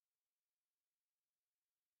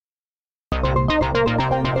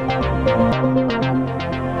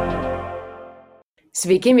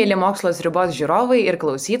Sveiki, mėly mokslo sriubos žiūrovai ir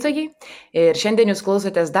klausytojai. Ir šiandien jūs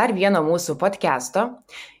klausotės dar vieno mūsų podkasto.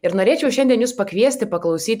 Ir norėčiau šiandien jūs pakviesti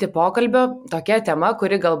paklausyti pokalbio tokia tema,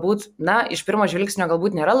 kuri galbūt, iš pirmo žvilgsnio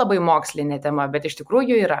galbūt nėra labai mokslinė tema, bet iš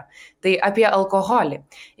tikrųjų yra. Tai apie alkoholį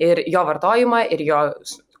ir jo vartojimą, ir jo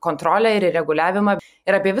kontrolę ir reguliavimą.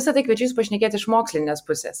 Ir apie visą tai kviečiu jūs pašnekėti iš mokslinės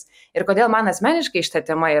pusės. Ir kodėl man asmeniškai šita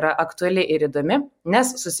tema yra aktuali ir įdomi,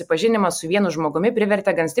 nes susipažinimas su vienu žmogumi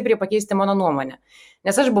privertė gan stipriai pakeisti mano nuomonę.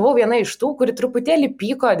 Nes aš buvau viena iš tų, kuri truputėlį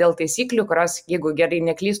pyko dėl taisyklių, kurios, jeigu gerai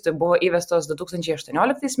neklystu, buvo įvestos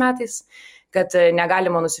 2018 metais, kad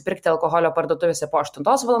negalima nusipirkti alkoholio parduotuvėse po 8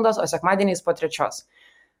 valandos, o sekmadieniais po 3.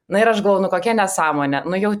 Ir aš galvoju, kokia nesąmonė,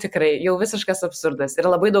 jau tikrai, jau visiškas absurdas. Ir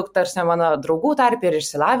labai daug tarsi mano draugų tarpe ir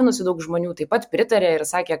išsilavinusių daug žmonių taip pat pritarė ir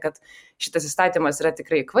sakė, kad šitas įstatymas yra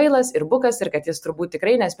tikrai kvailas ir bukas ir kad jis turbūt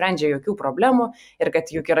tikrai nesprendžia jokių problemų ir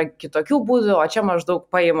kad juk yra kitokių būdų, o čia maždaug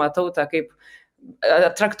paima tautą kaip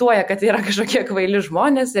traktuoja, kad yra kažkokie kvaili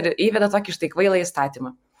žmonės ir įveda tokį štai kvailą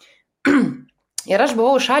įstatymą. Ir aš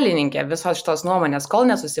buvau šalininkė visos šitos nuomonės, kol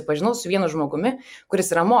nesusipažinau su vienu žmogumi, kuris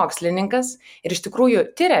yra mokslininkas ir iš tikrųjų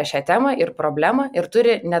tyria šią temą ir problemą ir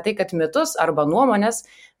turi ne tai, kad mitus arba nuomonės,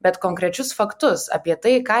 bet konkrečius faktus apie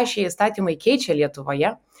tai, ką šie įstatymai keičia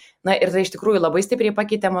Lietuvoje. Ir tai iš tikrųjų labai stipriai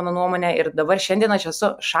pakeitė mano nuomonę ir dabar šiandien aš esu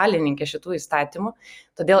šalininkė šitų įstatymų.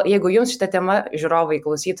 Todėl jeigu jums šita tema, žiūrovai,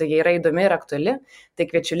 klausytojai, yra įdomi ir aktuali, tai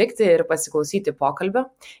kviečiu likti ir pasiklausyti pokalbio.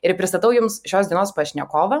 Ir pristatau jums šios dienos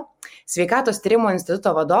pašnekovą, sveikatos tyrimų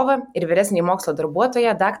instituto vadovą ir vyresnį mokslo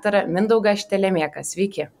darbuotoją daktarą Mindaugą Štelemėką.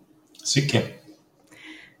 Sveiki. Sveiki.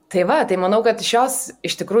 Tai manau, kad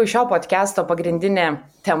iš tikrųjų šio podkasto pagrindinė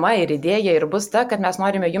tema ir idėja ir bus ta, kad mes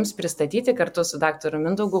norime jums pristatyti kartu su daktaru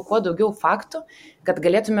Mindaugu kuo daugiau faktų, kad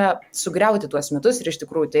galėtume sugriauti tuos mitus ir iš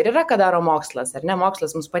tikrųjų tai ir yra, ką daro mokslas, ar ne?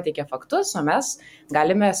 Mokslas mums pateikia faktus, o mes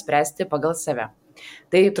galime spręsti pagal save.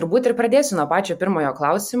 Tai turbūt ir pradėsiu nuo pačio pirmojo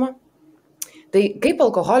klausimo. Tai kaip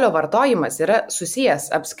alkoholio vartojimas yra susijęs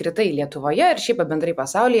apskritai Lietuvoje ir šiaip bendrai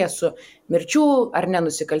pasaulyje su mirčių ar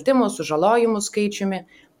nenusikaltimų, sužalojimų skaičiumi,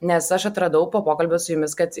 nes aš atradau po pokalbio su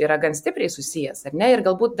jumis, kad yra gan stipriai susijęs, ar ne? Ir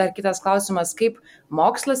galbūt dar kitas klausimas, kaip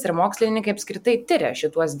mokslas ir mokslininkai apskritai tyria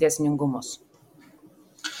šituos dėsningumus.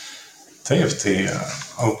 Taip, tai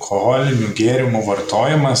alkoholinių gėrimų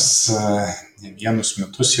vartojimas ne vienus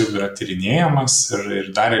metus jau yra tyrinėjamas ir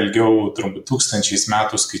dar ilgiau, turbūt 1000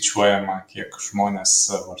 metų skaičiuojama, kiek žmonės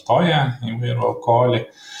vartoja įvairų alkoholį.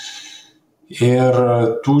 Ir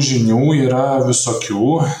tų žinių yra visokių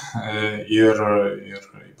ir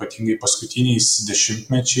ypatingai paskutiniais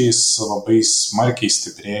dešimtmečiais labai smarkiai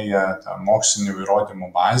stiprėja ta mokslinių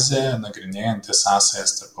įrodymų bazė, nagrinėjanti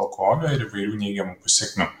sąsajas tarp alkoholio ir įvairių neigiamų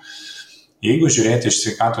pasekmių. Jeigu žiūrėti iš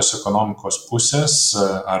sveikatos ekonomikos pusės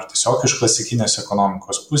ar tiesiog iš klasikinės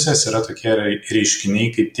ekonomikos pusės, yra tokie reiškiniai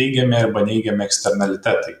kaip teigiami arba neigiami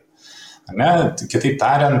eksternalitetai. Kitaip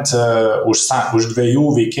tariant, už dviejų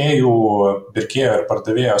veikėjų, pirkėjo ir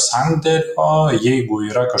pardavėjo sandėrio, jeigu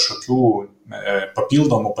yra kažkokių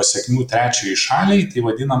papildomų pasekmių trečiai šaliai, tai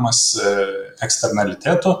vadinamas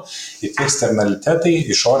eksternalitetu. Ir tie eksternalitetai,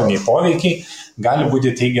 išoriniai poveikiai, gali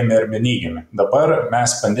būti teigiami ar neigiami. Dabar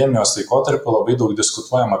mes pandemijos laikotarpiu labai daug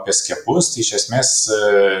diskutuojam apie skiepus, tai iš esmės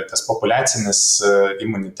tas populiacinis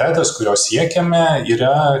imunitetas, kurio siekiame,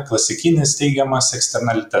 yra klasikinis teigiamas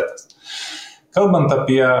eksternalitetas. Kalbant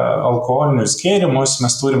apie alkoholinius gėrimus,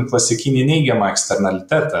 mes turim klasikinį neigiamą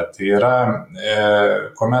eksternalitetą. Tai yra,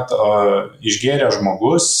 kuomet išgėrė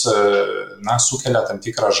žmogus, sukelia tam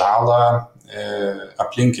tikrą žalą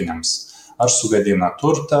aplinkiniams. Ar sugadina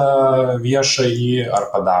turtą viešąjį, ar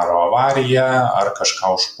padaro avariją, ar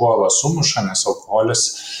kažką užpuola, sumuša, nes alkoholis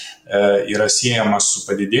yra siejamas su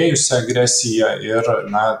padidėjusia agresija ir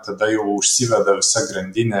tada jau užsiveda visa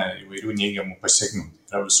grandinė įvairių neigiamų pasekmių.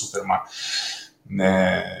 Tai yra visų pirma,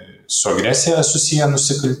 su agresija susiję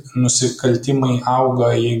nusikaltimai auga,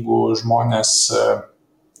 jeigu žmonės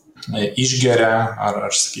išgeria ar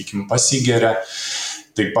sakykime, pasigeria.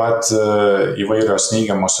 Taip pat įvairios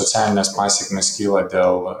neigiamos socialinės pasekmės kyla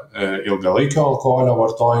dėl ilgalaikio alkoholio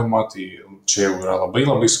vartojimo, tai čia jau yra labai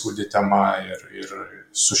labai skaudi tema ir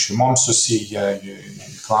su šeimom susiję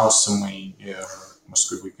klausimai ir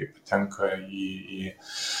paskui vaikai patenka į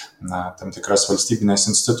tam tikras valstybinės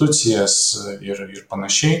institucijas ir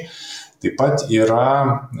panašiai. Taip pat yra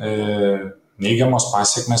neigiamos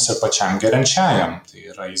pasekmės ir pačiam geriančiajam. Tai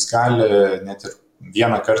yra, jis gali net ir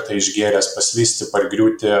vieną kartą išgėręs paslysti,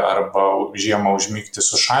 pargriūti arba žiemą užmigti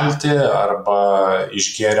sušalti, arba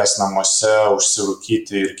išgėręs namuose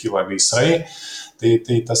užsirūkyti ir kyla gaisrai.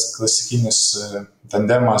 Tai tas klasikinis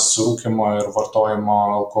tandemas rūkymo ir vartojimo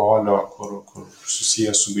alkoholio, kur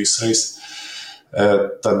susijęs su gaisrais.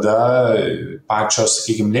 Tada pačios,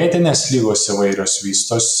 sakykime, lėtinės lygos įvairios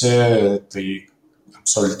vystosi, tai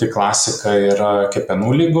absoliuti klasika yra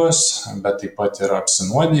kepenų lygos, bet taip pat yra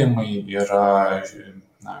apsinuodijimai, yra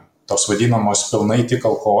tos vadinamos pilnai tik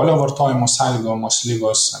alkoholio vartojimo sąlygojamos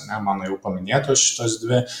lygos, mano jau paminėtos šitos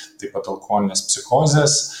dvi, taip pat alkoholinės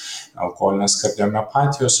psichozės, alkoholinės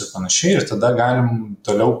kardiomiopatijos ir panašiai. Ir tada galim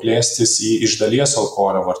toliau plėstis į iš dalies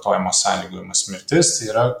alkoholio vartojimo sąlygojimas mirtis. Tai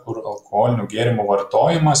yra, kur alkoholinių gėrimų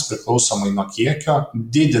vartojimas priklausomai nuo kiekio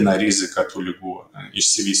didina riziką tų lygų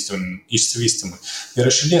išsivystymui. Tai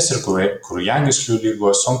yra širdies ir kraujagyslių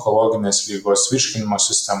lygos, onkologinės lygos, virškinimo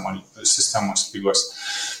sistemos lygos.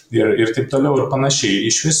 Ir taip toliau ir panašiai.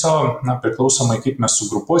 Iš viso, priklausomai kaip mes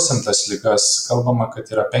sugrupuosim tas ligas, kalbama,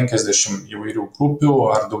 kad yra 50 įvairių grupių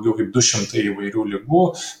ar daugiau kaip 200 įvairių ligų,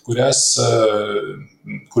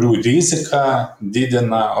 kurių riziką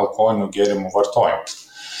didina alkoholinių gėrimų vartojimas.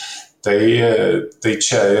 Tai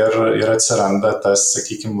čia ir atsiranda tas,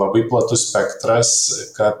 sakykime, labai platus spektras,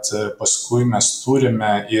 kad paskui mes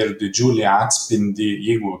turime ir didžiulį atspindį,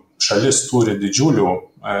 jeigu šalis turi didžiulių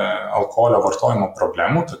alkoholio vartojimo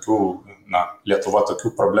problemų, tokių, Lietuva tokių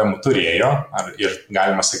problemų turėjo ir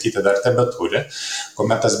galima sakyti dar tebeturi,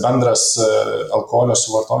 kuomet tas bendras alkoholio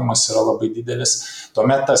suvartojimas yra labai didelis,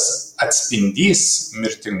 tuomet tas atspindys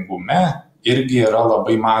mirtingume irgi yra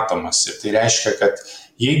labai matomas. Ir tai reiškia, kad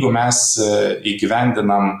jeigu mes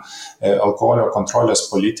įgyvendinam alkoholio kontrolės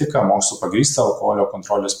politiką, mokslu pagrįstą alkoholio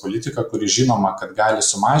kontrolės politiką, kuri žinoma, kad gali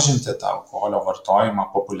sumažinti tą alkoholio vartojimą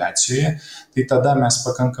populiacijoje, tai tada mes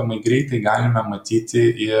pakankamai greitai galime matyti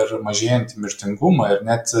ir mažėjantį mirtingumą ir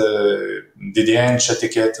net didėjančią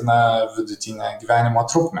tikėtiną vidutinę gyvenimo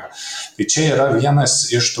trukmę. Tai čia yra vienas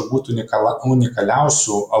iš turbūt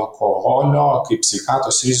unikaliausių alkoholio kaip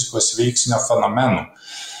sveikatos rizikos veiksnio fenomenų,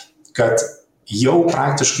 kad jau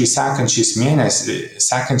praktiškai sekančiais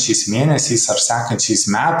mėnesiais ar sekančiais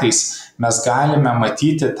metais mes galime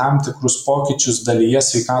matyti tam tikrus pokyčius dalyje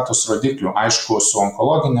sveikatos rodiklių. Aišku, su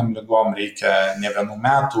onkologiniam ligom reikia ne vienų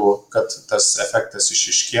metų, kad tas efektas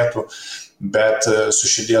išryškėtų, bet su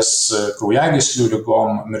širdies kraujagyslių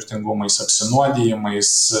ligom, mirtingumais,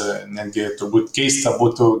 apsinuodijimais, netgi turbūt keista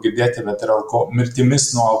būtų girdėti, bet ir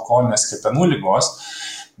mirtimis nuo alkoholinės kepenų ligos,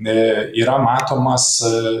 yra matomas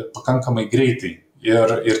pakankamai greitai.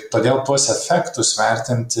 Ir todėl tuos efektus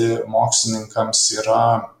vertinti mokslininkams yra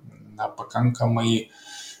pakankamai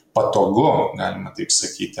patogu, galima taip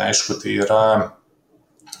sakyti. Aišku, tai yra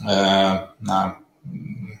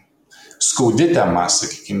skaudi tema,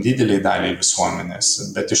 sakykime, dideliai daliai visuomenės,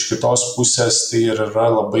 bet iš kitos pusės tai yra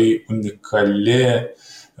labai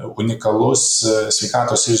unikalus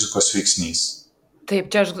sveikatos rizikos veiksnys. Taip,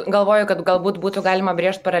 čia aš galvoju, kad galbūt būtų galima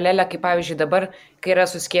brėžti paralelę, kaip pavyzdžiui dabar, kai yra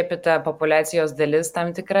suskiepyta populiacijos dalis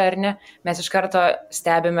tam tikra ar ne, mes iš karto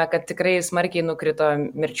stebime, kad tikrai smarkiai nukrito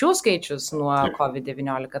mirčių skaičius nuo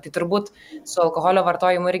COVID-19. Tai turbūt su alkoholio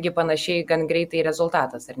vartojimu irgi panašiai gan greitai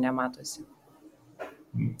rezultatas, ar ne, matosi?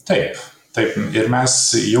 Taip. Ir mes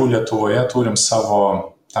jau Lietuvoje turim savo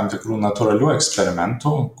tam tikrų natūralių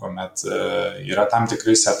eksperimentų, kuomet yra tam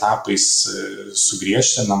tikrais etapais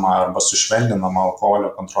sugriežtinama arba sušvelninama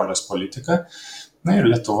alkoholio kontrolės politika. Ir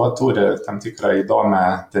Lietuva turi tam tikrą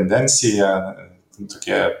įdomią tendenciją,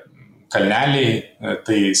 tokie kalneliai,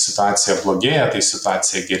 tai situacija blogėja, tai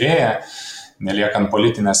situacija gerėja, neliekant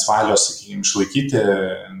politinės valios, sakykime, išlaikyti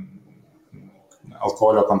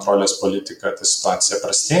alkoholio kontrolės politika, ta situacija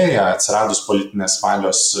prastėja, atsiradus politinės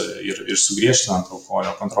valios ir sugriežtinant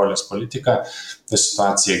alkoholio kontrolės politiką, ta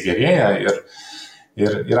situacija gerėja.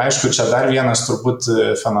 Ir aišku, čia dar vienas turbūt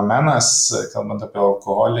fenomenas, kalbant apie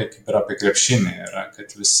alkoholį, kaip ir apie krepšinį, yra,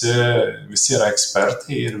 kad visi yra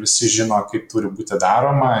ekspertai ir visi žino, kaip turi būti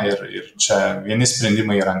daroma. Ir čia vieni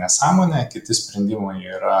sprendimai yra nesąmonė, kiti sprendimai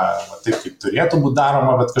yra taip, kaip turėtų būti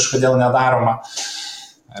daroma, bet kažkodėl nedaroma.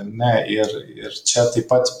 Ir čia taip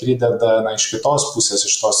pat prideda, iš kitos pusės,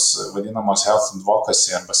 iš tos vadinamos health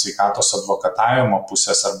advocacy arba sveikatos advokatavimo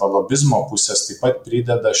pusės arba lobizmo pusės, taip pat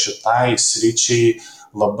prideda šitai sričiai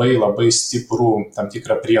labai labai stiprų tam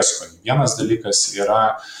tikrą prieskonį. Vienas dalykas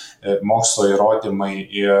yra mokslo įrodymai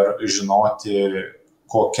ir žinoti,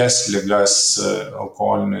 kokias ligas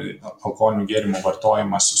alkoholinių gėrimų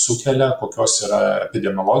vartojimas sukelia, kokios yra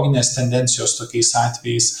epidemiologinės tendencijos tokiais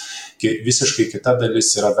atvejais. Visiškai kita dalis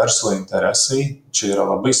yra verslo interesai. Čia yra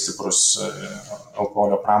labai stiprus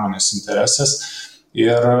alkoholio pramonės interesas.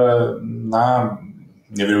 Ir,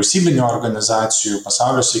 nevyriausybinių organizacijų,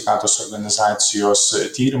 pasaulio sveikatos organizacijos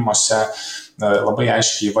tyrimuose labai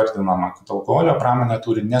aiškiai įvardinama, kad alkoholio pramonė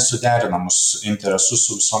turi nesuderinamus interesus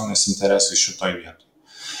su visuomenės interesais šitoj vietoj.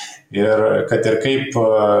 Ir kad ir kaip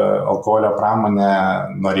alkoholio pramonė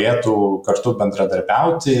norėtų kartu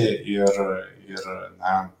bendradarbiauti ir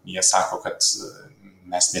jie sako, kad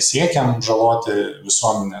mes nesiekiam žaloti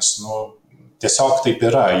visuomenės, tiesiog taip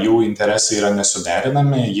yra, jų interesai yra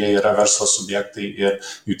nesuderinami, jie yra verslo subjektai ir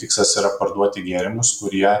jų tikslas yra parduoti gėrimus,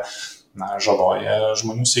 kurie žaloja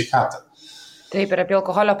žmonių sveikatą. Taip, ir apie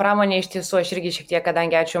alkoholio pramonę iš tiesų aš irgi šiek tiek,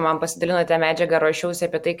 kadangi ačiū man pasidalinote medžiagą, ruošiausi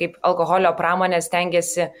apie tai, kaip alkoholio pramonė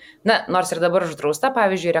stengiasi, nors ir dabar uždrausta,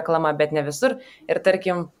 pavyzdžiui, reklama, bet ne visur. Ir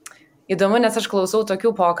tarkim, įdomu, nes aš klausau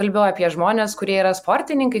tokių pokalbių apie žmonės, kurie yra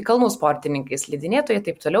sportininkai, kalnų sportininkai, slidinėtojai,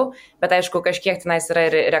 taip toliau, bet aišku, kažkiek tenais yra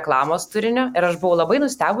ir reklamos turinio. Ir aš buvau labai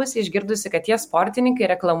nustebusi, išgirdusi, kad tie sportininkai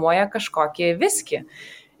reklamuoja kažkokį viskį.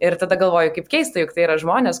 Ir tada galvoju, kaip keista, juk tai yra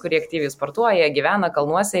žmonės, kurie aktyviai sportuoja, gyvena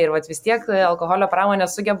kalnuose ir vis tiek alkoholio pramonė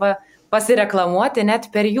sugeba pasireklamuoti net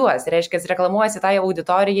per juos. Reiškia, reklamuojasi tai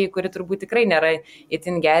auditorijai, kuri turbūt tikrai nėra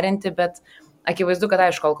itin gerinti, bet akivaizdu, kad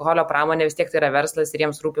aišku, alkoholio pramonė vis tiek tai yra verslas ir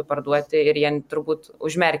jiems rūpi parduoti ir jie turbūt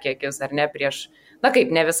užmerkia akis ar ne prieš,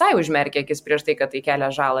 ne visai užmerkia akis prieš tai, kad tai kelia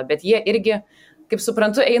žalą, bet jie irgi, kaip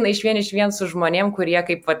suprantu, eina iš vien su žmonėm, kurie,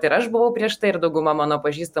 kaip ir aš buvau prieš tai ir dauguma mano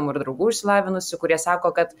pažįstamų ir draugų išsilavinusių, kurie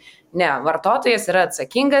sako, kad ne, vartotojas yra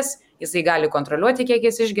atsakingas, jisai gali kontroliuoti, kiek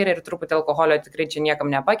jis išgeria ir truputį alkoholio tikrai čia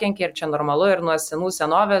niekam nepakenkia ir čia normalu ir nuo senų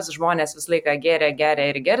senovės žmonės visą laiką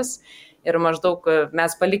geria ir gers. Ir maždaug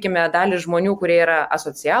mes palikime dalį žmonių, kurie yra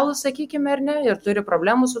asocialūs, sakykime, ar ne, ir turi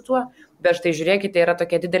problemų su tuo, bet štai žiūrėkite, yra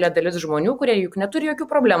tokia didelė dalis žmonių, kurie juk neturi jokių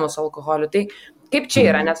problemų su alkoholiu. Tai kaip čia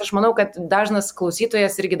yra, nes aš manau, kad dažnas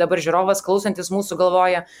klausytojas irgi dabar žiūrovas klausantis mūsų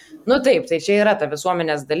galvoja, taip, tai čia yra ta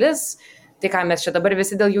visuomenės dalis, tai ką mes čia dabar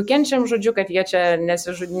visi dėl jų kenčiam, žodžiu, kad jie čia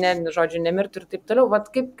nemirtų ir taip toliau,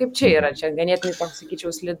 kaip čia yra, čia ganėtinai, pasakyčiau,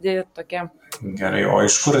 slidi tokia. Gerai, o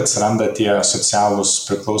iš kur atsiranda tie socialūs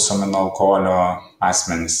priklausomi nuo alkoholio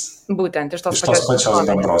asmenys? Būtent, iš tos pačios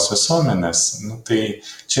bendros visuomenės. Tai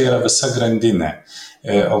čia yra visa grandinė.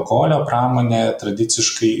 Alkoholio pramonė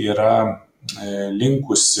tradiciškai yra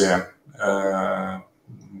linkusi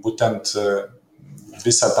būtent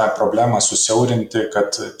visą tą problemą susiaurinti,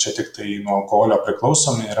 kad čia tik tai nuo alkoholio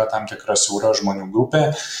priklausomi yra tam tikra siaura žmonių grupė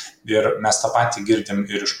ir mes tą patį girdim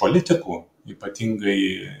ir iš politikų, ypatingai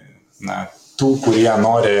tų, kurie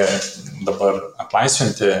nori dabar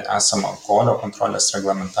atlaisvinti esamą alkoholio kontrolės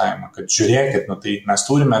reglamentavimą, kad žiūrėkit, tai mes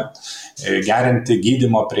turime gerinti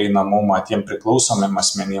gydymo prieinamumą tiem priklausomiem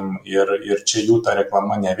asmenim ir čia jų ta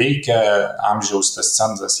reklama neveikia, amžiaus tas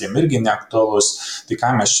cenzas jiem irgi neaktualus, tai ką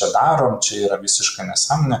mes čia darom, čia yra visiška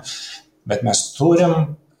nesąmonė, bet mes turim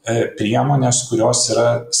priemonės, kurios yra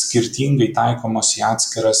skirtingai taikomos į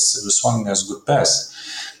atskiras visuomenės grupės.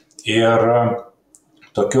 Ir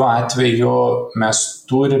tokiu atveju mes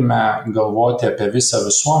turime galvoti apie visą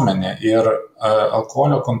visuomenę ir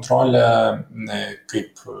alkoholio kontrolę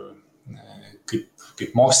kaip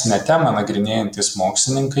mokslinę temą nagrinėjantis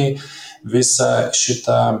mokslininkai visą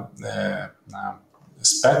šitą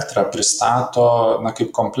spektrą pristato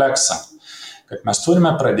kaip kompleksą. Kad mes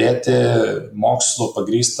turime pradėti mokslu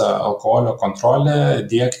pagrįstą alkoholio kontrolę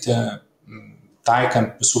diegti,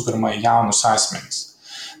 taikant visų pirma jaunus asmenis.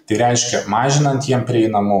 Tai reiškia, mažinant jiem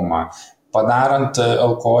prieinamumą, padarant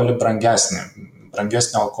alkoholį brangesnį.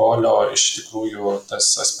 Brangesnio alkoholio iš tikrųjų tas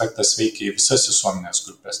aspektas veikia į visas visuomenės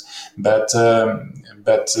grupės. Bet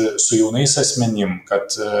su jaunais asmenim,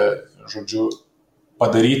 kad,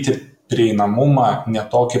 padaryti prieinamumą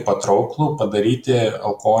netokį patrauklų, padaryti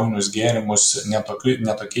alkoholinius gėrimus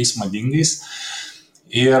netokiais madingais.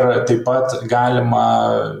 Ir taip pat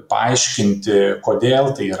galima paaiškinti,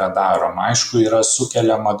 kodėl tai yra daroma. Aišku, yra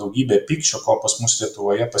sukeliama daugybė pykčio, ko pas mus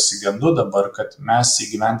Lietuvoje pasigendu dabar, kad mes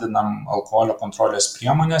įgyvendinam alkoholio kontrolės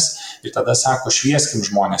priemonės ir tada sako, švieskim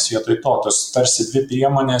žmonės vietoj to. Tos tarsi dvi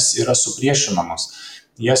priemonės yra supriešinamos.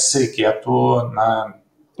 Jas reikėtų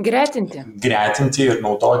gretinti ir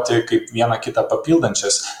naudoti kaip vieną kitą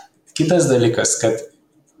papildančias. Kitas dalykas, kad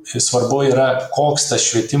svarbu yra, koks tas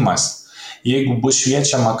švietimas. Jeigu bus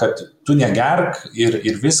šviečiama, kad tu negerk ir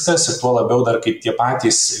viskas, ir tuo labiau dar kaip tie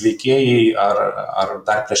patys veikėjai ar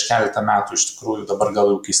dar prieš keletą metų iš tikrųjų dabar gal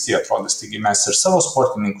jau keistai atrodys, taigi mes ir savo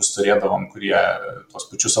sportininkus turėdavom, kurie tos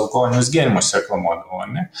pačius alkoholinius gėrimus reklamuodavo,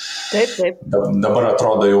 ne? Taip. Dabar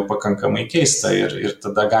atrodo jau pakankamai keista ir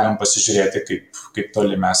tada galim pasižiūrėti, kaip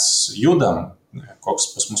toli mes judam. Koks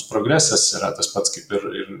pas mus progresas yra, tas pats kaip ir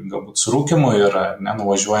galbūt su rūkymu yra,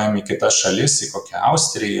 nuvažiuojam į kitas šalis, į kokią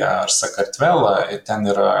Austriją ar Sakartvelą ir ten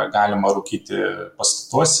yra galima rūkyti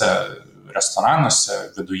pastatuose, restoranuose,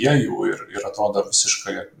 viduje jų ir atrodo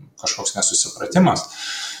visiškai kažkoks nesusipratimas.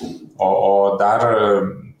 O dar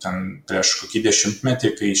ten prieš kokį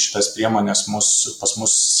 10-metį, kai šitas priemonės pas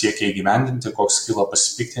mus siekia įgyvendinti, koks kilo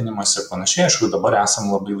pasipiktinimas ir panašiai, aišku, dabar esam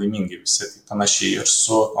labai laimingi visi. Tai panašiai ir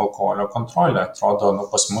su alkoholio kontrolė. Atrodo,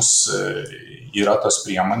 pas mus yra tos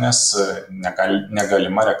priemonės,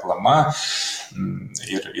 negalima reklama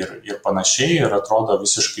ir panašiai, ir atrodo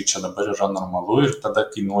visiškai čia dabar yra normalu, ir tada,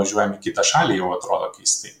 kai nuvažiuojame į kitą šalį, jau atrodo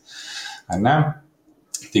keistai. Ar ne?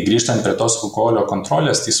 Tai grįžtant prie tos alkoholio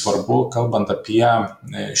kontrolės, tai svarbu, kalbant apie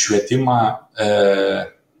švietimą,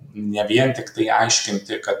 ne vien tik tai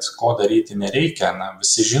aiškinti, kad ko daryti nereikia.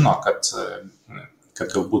 Visi žino, kad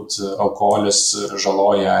galbūt alkoholis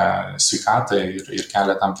žaloja sveikatą ir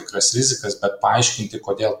kelia tam tikras rizikas, bet paaiškinti,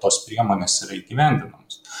 kodėl tos priemonės yra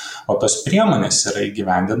įgyvendinamos. O tos priemonės yra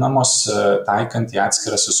įgyvendinamos taikant į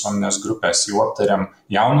atskiras visuomenės grupės. Jau aptariam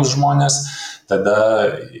jaunus žmonės, tada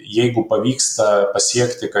jeigu pavyksta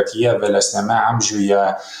pasiekti, kad jie vėlesnėme amžiuje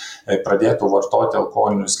pradėtų vartoti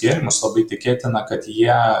alkoholinius gėrimus, labai tikėtina, kad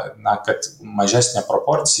kad mažesnė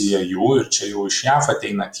proporcija jų, ir čia jau iš JAV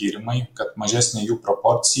ateina tyrimai, kad mažesnė jų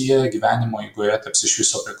proporcija gyvenimo eigoje taps iš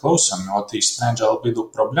viso priklausomi, o tai išsprendžia labai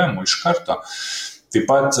daug problemų iš karto. Taip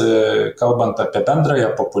pat, kalbant apie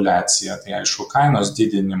bendrąją populiaciją, tai aišku, kainos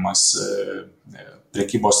didinimas,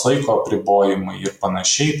 prekybos laiko apribojimai ir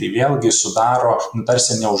panašiai, tai vėlgi sudaro,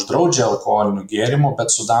 tarsi neuždraudžia alkoholinių gėrimų,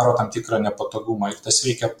 bet sudaro tam tikrą nepatogumą ir tas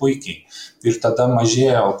veikia puikiai. Ir tada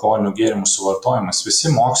mažėja alkoholinių gėrimų suvartojimas. Visi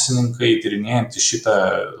mokslininkai, tyrinėjantys šitą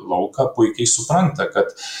lauką, puikiai supranta,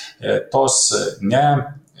 kad tos ne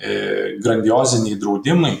grandioziniai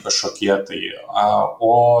draudimai kažkokie tai,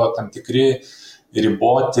 o tam tikri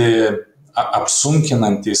riboti,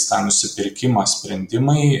 apsunkinantys tą nusipirkimą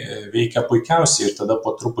sprendimai veikia puikiausiai ir tada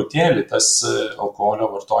po truputėlį tas alkoholio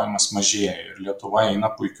vartojimas mažėja ir Lietuva eina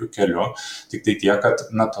puikiu keliu, tik tai tiek, kad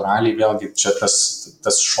natūraliai vėlgi čia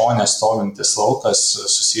tas šone stovintis laukas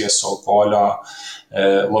susijęs su alkoholio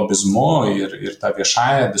lobizmu ir ta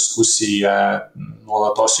viešąja diskusija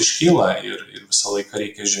nuolatos iškyla ir visą laiką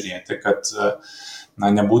reikia žiūrėti, kad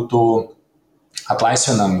nebūtų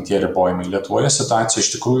atlaisvinami tie ribojimai. Lietuvoje situacija iš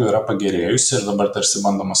tikrųjų yra pagerėjusi ir dabar tarsi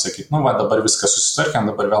bandoma sakyti, dabar viską susitvarkėm,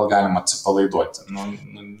 dabar vėl galima atsipalaiduoti.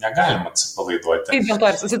 Negalim atsipalaiduoti. Taip, dėl to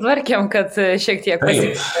ir susitvarkėm, kad šiek tiek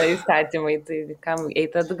pasikeitė įstatymai, tai kam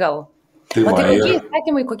eiti atgal. Tai kokie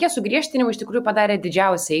įstatymai, kokie sugriežtinimai iš tikrųjų padarė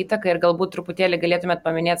didžiausią įtaką ir galbūt truputėlį galėtumėt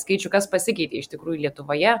paminėti skaičių, kas pasikeitė iš tikrųjų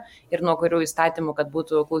Lietuvoje ir nuo kurių įstatymų, kad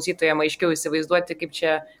būtų klausytojams aiškiau įsivaizduoti, kaip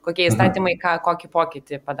čia, kokie įstatymai kokį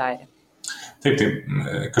pokytį padarė. Taip,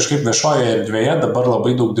 kažkaip viešoje erdvėje dabar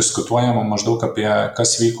labai daug diskutuojama maždaug apie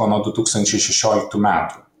kas vyko nuo 2016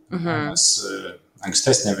 metų. Nes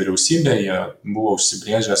ankstesnė vyriausybė, jie buvo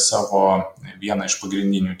užsibrėžę savo vieną iš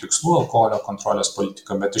pagrindinių tikslų alkoholio kontrolės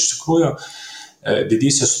politiką, bet iš tikrųjų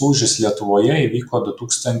didysis lūžis Lietuvoje įvyko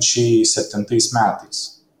 2007 metais.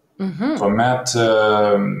 Tuomet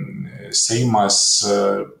Seimas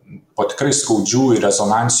po tikrai skaudžių ir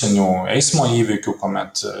rezonansinių eismo įvykių,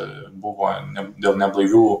 kuomet buvo dėl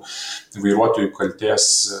neblaivių vairuotojų kaltės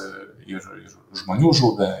ir žmonių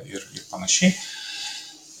žuvę ir panašiai.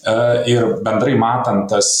 Ir bendrai matant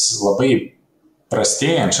tas labai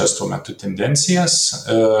prastėjančias tuo metu tendencijas,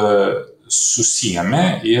 susiėmė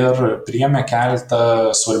ir priėmė keletą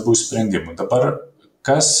svarbių sprendimų. Dabar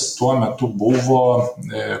kas tuo metu buvo,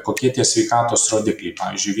 kokie tie sveikatos rodikliai.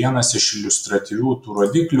 Pavyzdžiui, vienas iš iliustratyvių tų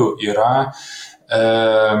rodiklių yra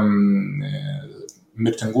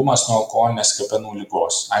mirtingumas nuo alkoholinės kepenų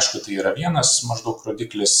ligos. Aišku, tai yra vienas maždaug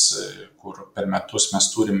rodiklis, kur per metus mes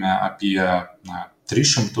turime apie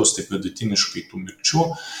 300, taip vidutiniškai tų mirčių.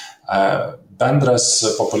 Bendras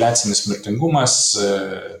populiacinis mirtingumas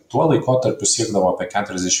tuo laikotarpiu siekdavo apie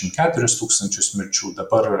 44 tūkstančius mirčių,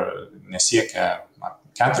 dabar nesiekia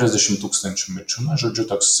 40 tūkstančių mirčių, žodžiu,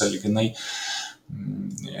 toks sąlyginai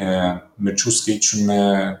mirčių skaičiumi,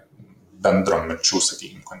 bendro mirčių,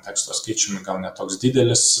 sakykime, konteksto skaičiumi gal netoks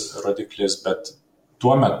didelis rodiklis, bet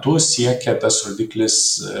tuo metu siekia tas rodiklis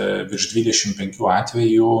virš 25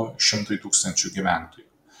 atvejų 100 tūkstančių gyventojų.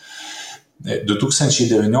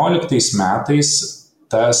 2019 metais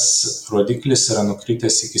tas rodiklis yra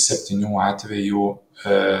nukritęs iki 7 atvejų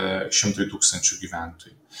 100 tūkstančių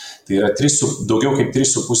gyventojų. Tai yra daugiau kaip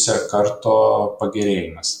 3,5 karto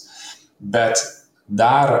pagerėjimas. Bet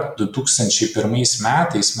dar 2001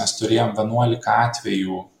 metais mes turėjom 11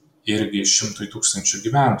 atvejų irgi 100 tūkstančių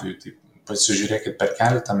gyventojų. Tai pasižiūrėkit, per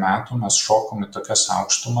keletą metų mes šokom į tokias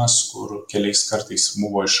aukštumas, kur keliais kartais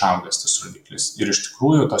buvo išaugęs tas rodiklis. Ir iš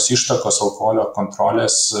tikrųjų tos ištakos alkoholio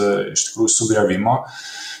kontrolės iš tikrųjų sugriovimo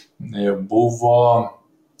buvo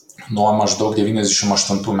nuo maždaug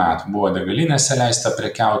 98 metų. Buvo degalinėse leista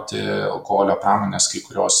prekiauti alkoholio pramonės, kai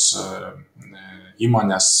kurios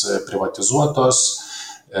įmonės privatizuotos,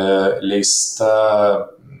 leista,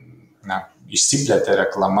 išsiplėtė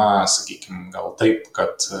reklama, sakykime, gal taip,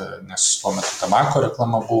 kad nes tuo metu tabako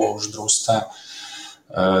reklama buvo uždrausta.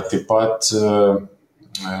 Taip pat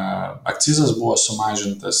akcizas buvo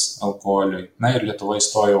sumažintas alkoholiui. Ir Lietuva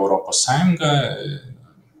įstojo į Europos Sąjungą,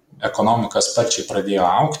 ekonomika sparčiai pradėjo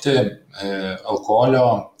augti, alkoholio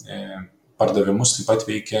pardavimus taip pat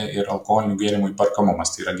veikia ir alkoholinių gėrimų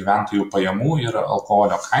įperkamumas, tai yra gyventojų pajamų ir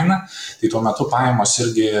alkoholio kaina. Tai tuo metu pajamos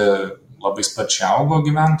irgi labai sparčiai augo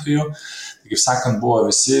gyventojų. Kaip sakant, buvo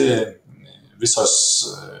visos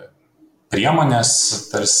priemonės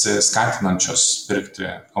tarsi skatinančios pirkti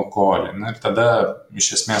alkoholį. Ir tada iš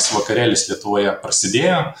esmės vakarėlis Lietuvoje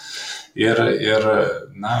prasidėjo ir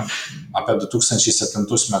apie 2007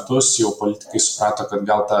 metus jau politikai suprato, kad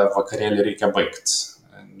gal tą vakarėlį reikia baigti,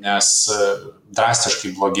 nes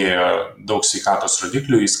drastiškai blogėjo daug sveikatos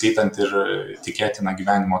rodiklių, įskaitant ir tikėtiną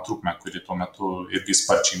gyvenimo trukmę, kuri tuo metu irgi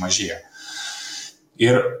sparčiai mažėjo.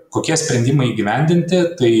 Ir kokie sprendimai įgyvendinti,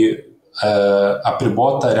 tai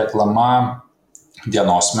apribota reklama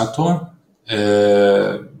dienos metu,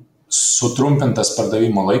 sutrumpintas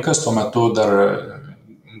pardavimo laikas, tuo metu dar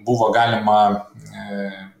buvo galima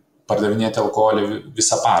pardavinėti alkoholį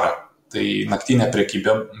visą parą. Tai naktinė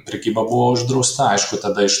prekyba buvo uždrausta, aišku,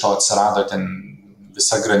 tada iš to atsirado ten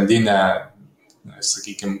visa grandinė,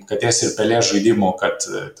 sakykime, katės ir pelės žaidimų, kad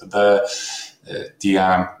tada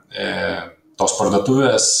tos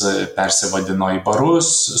parduotuvės persivadino į barus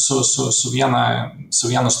su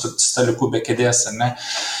vienu staliuku be kėdės, ne?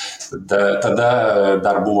 Tada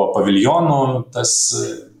dar buvo paviljonų, tas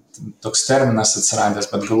toks terminas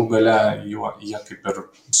atsiradęs, bet galų gale jie kaip ir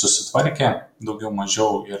susitvarkė daugiau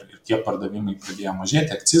mažiau ir tie pardavimai pradėjo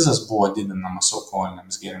mažėti, akcizas buvo didinamas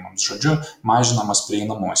alkoholiniams gėrimams, žodžiu, mažinamas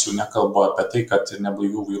prieinamumas, jau nekalbu apie tai, kad ir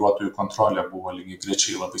neblaivių vairuotojų kontrolė buvo lygiai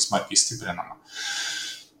grečiai labai smarkiai stiprinama.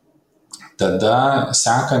 Tada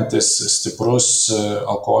sekantis stiprus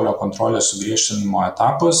alkoholio kontrolės sugriežtinimo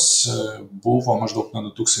etapas buvo maždaug nuo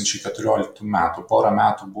 2014 metų. Porą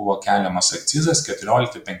metų buvo keliamas akcizas,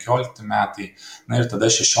 14-15 metai, ir tada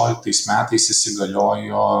 16 metais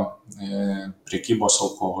įsigaliojo prekybos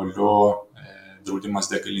alkoholiu draudimas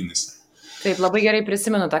degalinėse. Taip, labai gerai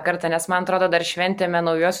prisimenu tą kartą, nes man atrodo dar šventėme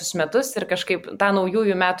naujosius metus ir kažkaip tą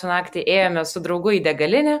naujųjų metų naktį ėjome su draugu į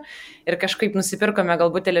degalinę ir kažkaip nusipirkome gal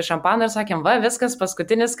butelį šampano ir sakėm, viskas,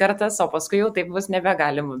 paskutinis kartas, o paskui jau taip bus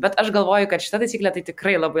nebegalima. Bet aš galvoju, kad šita taisyklė tai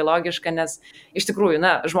tikrai labai logiška, nes iš tikrųjų,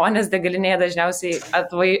 žmonės degalinėje dažniausiai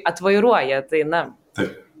atvairuoja, tai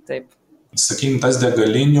taip. Sakykime, tas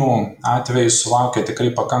degalinių atvejais sulaukė tikrai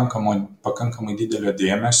pakankamai didelio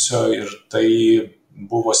dėmesio ir tai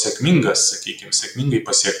buvo sėkmingai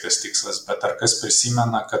pasiektas tikslas, bet ar kas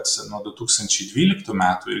prisimena, kad nuo 2012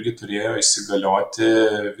 metų irgi turėjo įsigalioti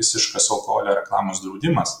visiškas alkoholio reklamos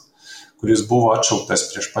draudimas, kuris buvo atšauktas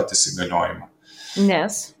prieš pat įsigaliojimą.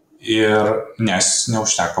 Nes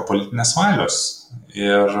neužteko politinės valios.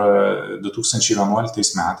 Ir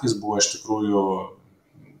 2011 metais buvo iš tikrųjų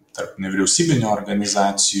tarp nevyriausybinių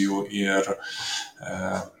organizacijų ir,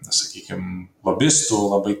 sakykime, lobistų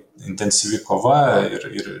labai intensyvi kova ir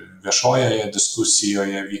viešojoje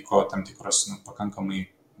diskusijoje vyko tam tikros pakankamai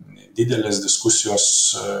didelės diskusijos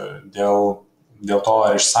dėl to,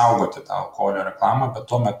 ar išsaugoti tą alkoholio reklamą,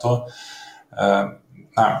 bet tuo metu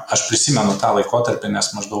aš prisimenu tą laikotarpį, nes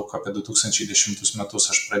maždaug apie 2010 metus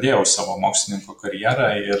aš pradėjau savo mokslininko karjerą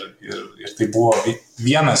ir tai buvo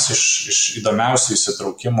vienas iš įdomiausių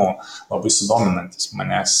įsitraukimų, labai sudominantis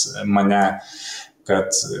mane,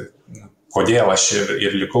 kad kodėl aš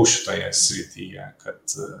ir likau šitoje srityje, kad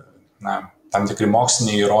tam tikri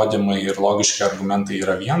moksliniai įrodymai ir logiški argumentai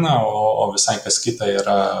yra viena, o visai kas kita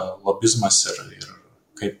yra lobizmas ir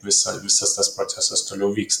kaip visas tas procesas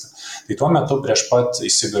toliau vyksta. Tai tuo metu prieš pat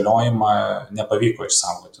įsigaliojimą nepavyko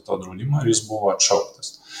išsaugoti to draudimo ir jis buvo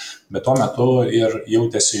atšauktas. Bet tuo metu ir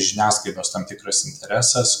jautėsi žiniasklaidos tam tikras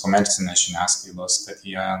interesas, komercinės žiniasklaidos, kad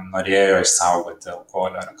jie norėjo išsaugoti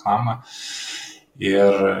alkoholio reklamą.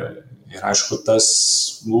 Ir aišku, tas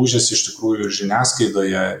lūžis iš tikrųjų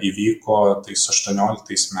žiniasklaidoje įvyko tais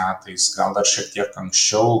 18 metais, gal dar šiek tiek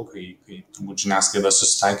anksčiau, kai turbūt žiniasklaida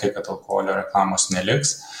susitaikė, kad alkoholio reklamos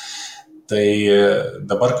neliks. Tai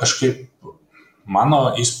dabar kažkaip mano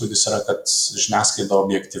įspūdis yra, kad žiniasklaida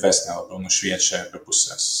objektyvesnė, labiau nušviečia abi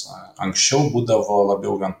pusės. Anksčiau būdavo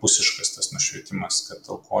labiau vienpusiškas tas nušvietimas,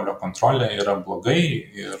 kad alkoholio kontrolė yra blogai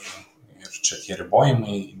ir ir čia tie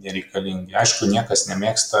ribojimai nereikalingi. Aišku, niekas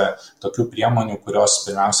nemėgsta tokių priemonių, kurios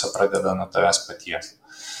pirmiausia pradeda nuo tavęs paties.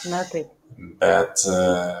 Na taip. Bet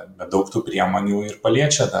daug tų priemonių ir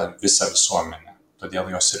paliečia visą visuomenę, todėl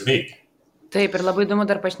jos ir veikia. Taip, ir labai įdomu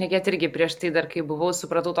dar pašnekėti irgi prieš tai, dar kai buvau,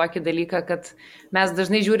 supratau tokį dalyką, kad mes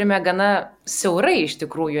dažnai žiūrime gana siaurai iš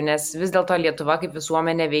tikrųjų, nes vis dėlto Lietuva kaip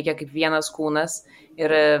visuomenė veikia kaip vienas kūnas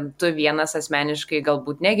ir tu vienas asmeniškai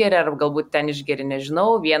galbūt negeri, ar galbūt ten išgeri,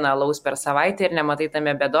 nežinau, vieną alaus per savaitę ir nematai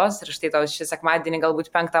tame bėdos ir štai tau šį sekmadienį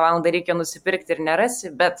galbūt 5 valandą reikia nusipirkti ir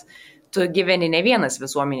nerasi, bet tu gyveni ne vienas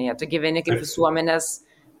visuomenėje, tu gyveni kaip visuomenės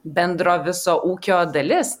bendro viso ūkio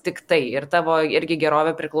dalis tik tai ir tavo irgi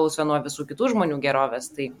gerovė priklauso nuo visų kitų žmonių gerovės,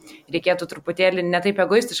 tai reikėtų truputėlį ne taip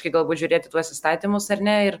egoistiškai galbūt žiūrėti tuos įstatymus ar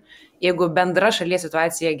ne, ir jeigu bendra šalies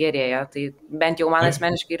situacija gerėja, tai bent jau man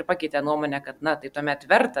asmeniškai ir pakeitė nuomonę, kad na, tai tuomet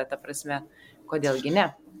verta, ta prasme, kodėlgi ne.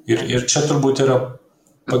 Ir čia turbūt yra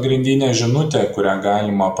pagrindinė žinutė, kurią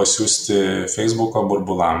galima pasiųsti Facebooko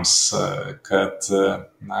burbulams, kad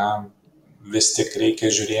vis tik reikia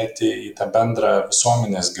žiūrėti į tą bendrą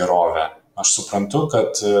visuomenės gerovę. Aš suprantu,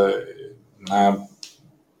 kad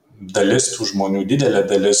dalis tų žmonių, didelė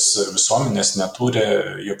dalis visuomenės neturi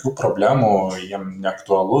jokių problemų, jiem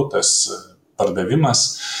neaktualu tas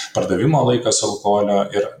pardavimo laikas alkoholio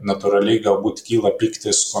ir natūraliai galbūt kyla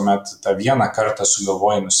pyktis, kuomet tą vieną kartą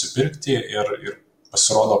sugalvoji nusipirkti ir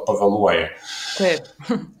pasirodo pavėluoji. Taip.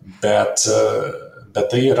 Bet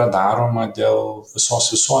tai yra daroma dėl visos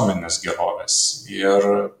visuomenės gerovės ir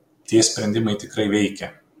tie sprendimai tikrai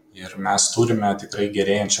veikia. Ir mes turime tikrai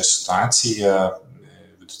gerėjančią situaciją,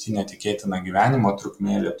 vidutinė tikėtina gyvenimo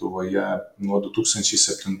trukmė Lietuvoje nuo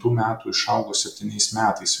 2007 metų išaugo 7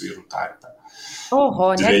 metais vyrų tarpe.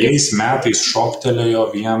 Oho, 2 metais šoktelėjo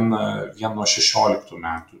vien nuo 16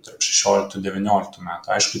 metų, tarp 16-19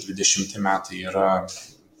 metų. Aišku, 20 metai yra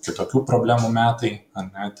kitokių problemų metai, ten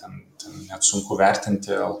net sunku vertinti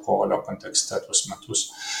alkoholio kontekste tuos metus,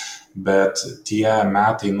 bet tie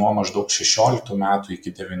metai nuo maždaug 16 metų iki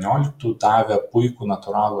 19 davė puikų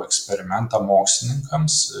natūralų eksperimentą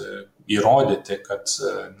mokslininkams įrodyti, kad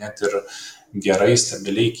net ir gerai,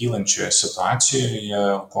 stabiliai kylančioje situacijoje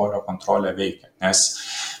alkoholio kontrolė veikia. Nes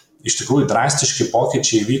iš tikrųjų drastiški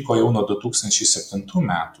pokyčiai vyko jau nuo 2007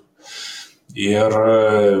 metų. Ir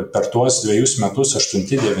per tuos 2 metus, 8,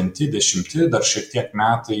 9, 10, dar šiek tiek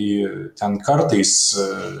metai, ten kartais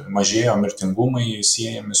mažėjo mirtingumai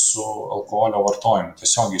siejami su alkoholio vartojimu,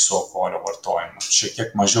 tiesiogiai su alkoholio vartojimu. Šiek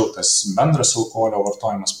tiek mažiau tas bendras alkoholio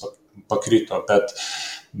vartojimas pakrito, bet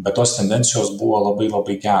tos tendencijos buvo labai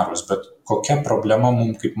labai geros. Bet kokia problema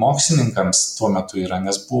mums kaip mokslininkams tuo metu yra,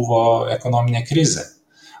 nes buvo ekonominė krizė.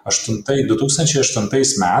 2008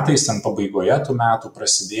 metais, ten pabaigoje tų metų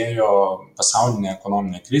prasidėjo pasaulinė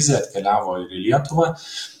ekonominė krizė, atkeliavo ir į Lietuvą.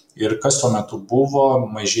 Ir kas tuo metu buvo,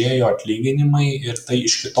 mažėjo atlyginimai ir tai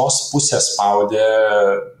iš kitos pusės spaudė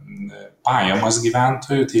pajamas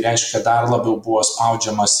gyventojų, tai reiškia dar labiau buvo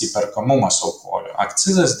spaudžiamas įperkamumas alkoholio.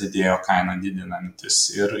 Akcizas didėjo, kaina didinantis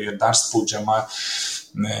ir dar spaudžiama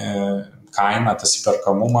kaina, tas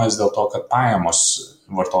įperkamumas dėl to, kad pajamos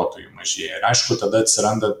vartotojų mažėja. Ir aišku, tada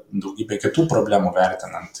atsiranda daugybė kitų problemų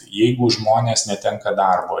vertinant. Jeigu žmonės netenka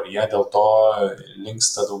darbo ir jie dėl to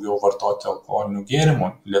linksta daugiau vartoti alkoholinių gėrimų,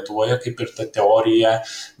 Lietuvoje kaip ir ta teorija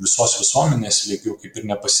visos visuomenės lygių kaip ir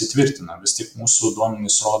nepasitvirtina. Vis tik mūsų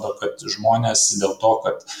duomenys rodo, kad žmonės dėl to,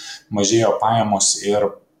 kad mažėjo pajamos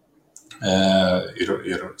ir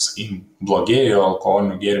sakykime, blogėjo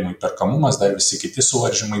alkoholinių gėrimų įperkamumas, dar visi kiti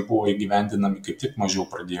suvaržymai buvo įgyvendinami, kaip tik mažiau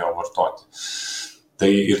pradėjo vartoti. Tai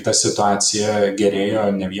ir ta situacija gerėjo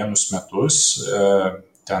ne vienus metus,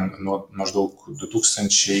 ten nuo maždaug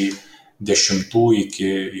 2010 iki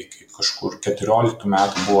kažkur 14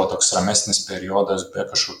 metų buvo toks ramesnis periodas be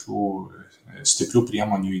kažkokių stiprių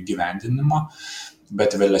priemonių įgyvendinimo,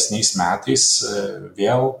 bet vėlesniais metais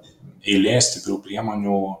vėl eilė stiprių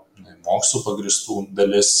priemonių mokslų pagristų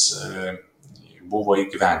dalis buvo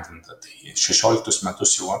įgyvendinta. Tai 16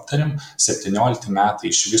 metus jau aptarėm, 17 metai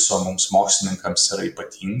iš viso mums mokslininkams yra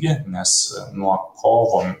ypatingi, nes nuo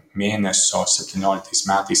kovo mėnesio 17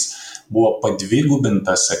 metais buvo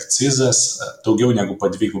padvigubintas akcizas, daugiau negu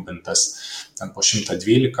padvigubintas, ten po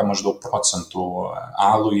 112 maždaug procentų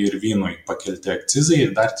alui ir vynui pakelti akcizai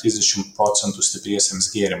ir dar 30%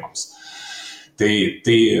 stipriesiems gėrimams. Tai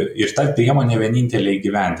ir ta priemonė vienintelė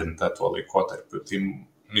įgyvendinta tuo laikotarpiu. Tai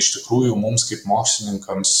iš tikrųjų mums kaip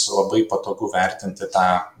mokslininkams labai patogu vertinti tą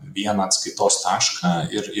vieną atskaitos tašką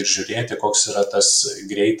ir žiūrėti, koks yra tas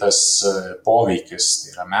greitas poveikis, tai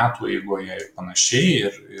yra metų eigoje ir panašiai,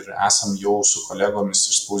 ir esam jau su kolegomis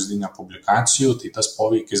išspausdinę publikacijų, tai tas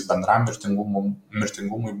poveikis bendram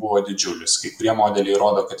mirtingumui buvo didžiulis. Kai kurie modeliai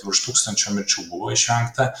rodo, kad virš 1000 mirčių buvo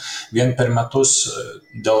išvengta vien per metus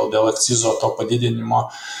dėl akcizo to padidinimo.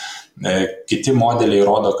 Kiti modeliai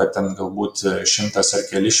rodo, kad ten galbūt 100 ar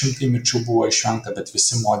keli šimtai mirčių buvo išvengta, bet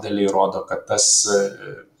visi modeliai rodo, kad tas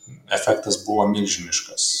efektas buvo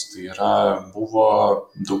milžiniškas. Tai yra, buvo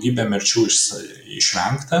daugybė mirčių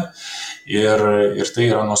išvengta ir tai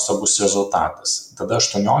yra nuostabus rezultatas. Tada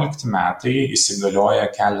 18 metai įsigalioja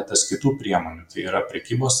keletas kitų priemonių. Tai yra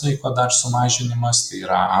prekybos laiko dar sumažinimas, tai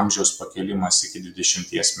yra amžiaus pakelimas iki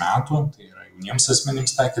 20 metų, tai yra jauniems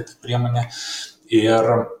asmenims taikyti priemonė ir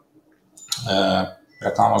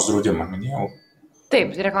reklamos draudimą minėjau.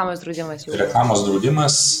 Taip, reklamos draudimas jau. Reklamos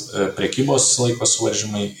draudimas, prekybos laiko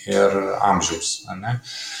suvaržymai ir amžiaus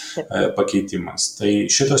pakeitimas. Tai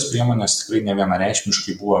šitos priemonės tikrai ne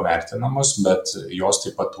vienareikšmiškai buvo vertinamos, bet jos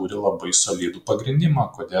taip pat turi labai solidų pagrindimą,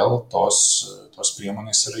 kodėl tos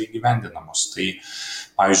priemonės yra įgyvendinamos. Tai,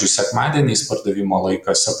 pavyzdžiui, sekmadieniais pardavimo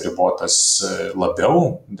laikas apribotas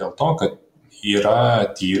labiau dėl to, kad yra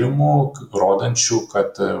tyrimų rodančių,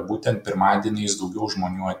 kad būtent pirmadieniais daugiau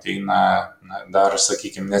žmonių ateina dar,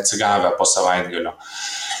 sakykime, neatsigavę po savaitgalio.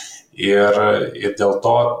 Ir dėl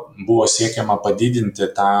to buvo siekiama padidinti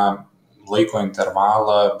tą laiko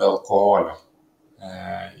intervalą be alkoholio.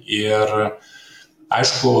 Ir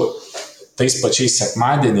aišku, tais pačiais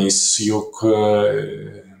sekmadieniais juk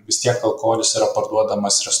vis tiek alkoholis yra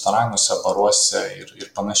parduodamas restoranuose, baruose ir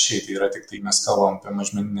panašiai. Tai yra tik tai mes kalbam apie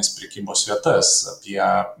mažmeninės prekybos vietas, apie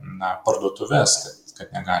parduotuves,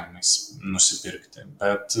 kad negalime nusipirkti.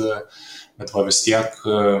 Bet va vis tiek,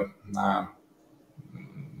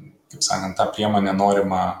 kaip sakant, tą priemonę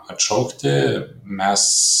norima atšaukti. Mes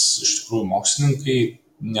iš tikrųjų mokslininkai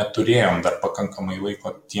neturėjom dar pakankamai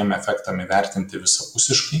laiko tiem efektam įvertinti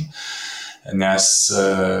visapusiškai, nes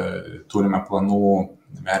turime planų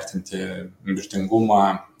vertinti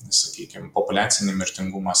mirtingumą, sakykime, populiacinį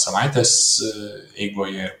mirtingumą savaitės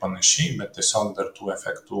eigoje ir panašiai, bet tiesiog dar tų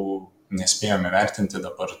efektų nespėjome vertinti,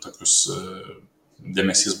 dabar tokius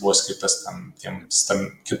dėmesys buvo skirtas tam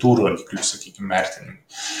kitų rodiklių, sakykime, vertinimui.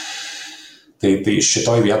 Tai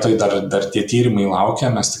šitoj vietoj dar tie tyrimai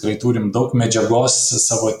laukia, mes tikrai turim daug medžiagos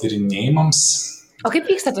savo tyrinėjimams. O kaip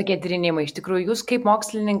vyksta tokie tyrinėjimai? Iš tikrųjų, jūs kaip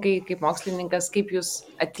mokslininkai, kaip mokslininkas, kaip jūs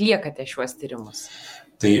atliekate šiuos tyrimus?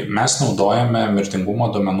 Tai mes naudojame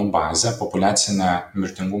mirtingumo duomenų bazę, populiacinę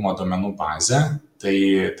mirtingumo duomenų bazę. Tai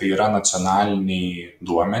yra nacionaliniai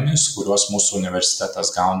duomenys, kuriuos mūsų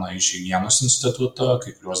universitetas gauna iš higienos instituto,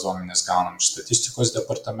 kai kuriuos duomenys gaunam iš statistikos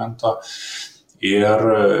departamento. Ir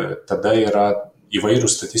tada yra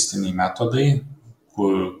įvairūs statistiniai metodai,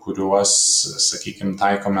 kuriuos, sakykime,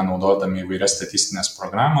 taikome naudodami įvairias statistinės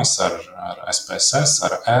programas, ar SPSS,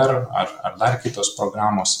 ar R, ar dar kitos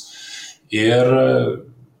programos. Ir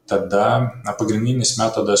tada pagrindinis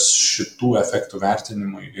metodas šitų efektų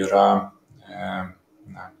vertinimui yra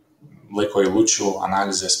laiko eilučių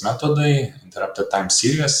analizės metodai, interrupted time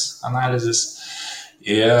series analizės.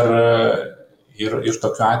 Ir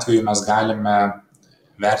tokiu atveju mes galime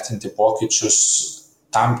vertinti pokyčius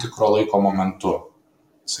tam tikro laiko momentu.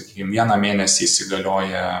 Sakykime, vieną mėnesį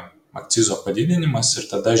įsigalioja akcizo padidinimas ir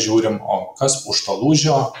tada žiūrim, o kas už to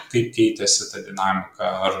lūžio, kaip keitėsi ta dinamika,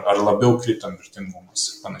 ar labiau krito mirtingumas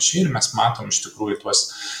ir panašiai. Ir mes matom iš tikrųjų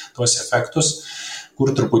tuos efektus, kur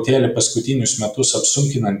truputėlį paskutinius metus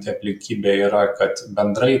apsunkinanti aplinkybė yra, kad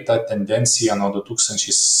bendrai ta tendencija nuo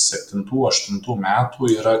 2007-2008 metų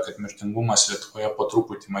yra, kad mirtingumas Lietuvoje po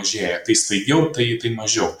truputį mažėja. Tai staigiau, tai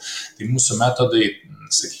mažiau. Tai mūsų metodai,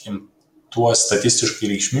 sakykime, tuos statistiškai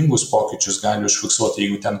reikšmingus pokyčius gali užfiksuoti,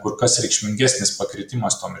 jeigu ten kur kas reikšmingesnis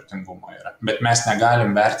pakritimas to mirtingumo yra. Bet mes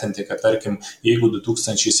negalim vertinti, kad, tarkim, jeigu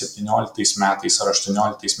 2017 metais ar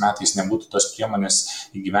 2018 metais nebūtų tos priemonės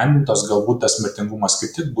įgyvendintos, galbūt tas mirtingumas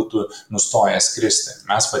kaip tik būtų nustojęs kristi.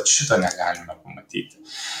 Mes šitą negalime pamatyti.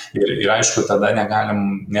 Ir aišku, tada ne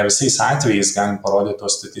visais atvejais galim parodyti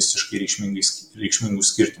tos statistiškai reikšmingus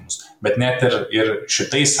skirtumus. Bet net ir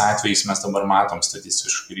šitais atvejais mes dabar matom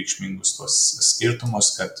statistiškai reikšmingus tuos skirtumus,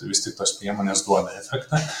 kad vis tik tos priemonės duoda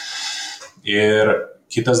efektą. Ir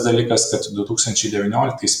kitas dalykas, kad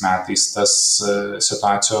 2019 metais tas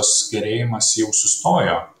situacijos gerėjimas jau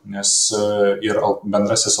sustojo, nes ir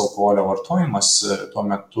bendrasis alkoholio vartojimas tuo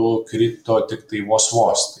metu krito tik tai vos.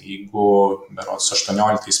 Tai jeigu berods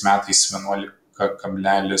 18 metais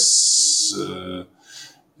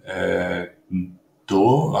 11,2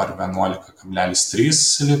 ar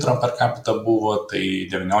 11,3 litro per capita buvo, tai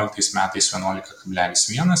 19 metais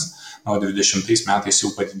 11,1, o 20 metais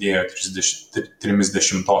jau padidėjo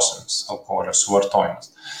 0,3 alkoholio suvartojimas.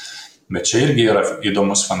 Bet čia irgi yra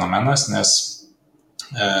įdomus fenomenas, nes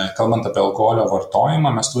kalbant apie alkoholio vartojimą,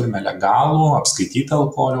 mes turime legalų, apskaitytą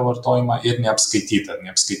alkoholio vartojimą ir neapskaitytą.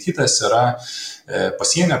 Neapskaitytas yra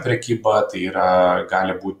pasienio prekyba, tai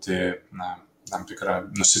gali būti tam tikra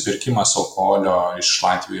nusipirkimas alkoholio iš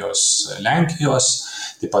Latvijos, Lenkijos,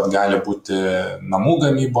 taip pat gali būti namų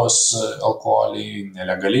gamybos alkoholiai,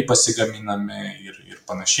 nelegaliai pasigaminami ir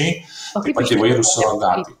panašiai, taip pat įvairūs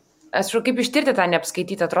surogatai. Atsiprašau, kaip ištirti tą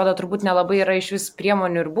neapskaitytą? Atrodo, turbūt nelabai yra iš vis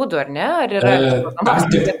priemonių ir būdų, ar ne? Ar yra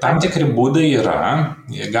tam tikri būdai yra.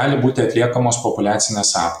 Gali būti atliekamos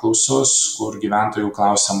populiacinės apklausos, kur gyventojų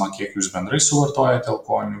klausiama, kiek jūs bendrai suvartojate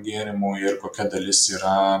alkoholinių gėrimų ir kokia dalis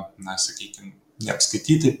yra, sakykime,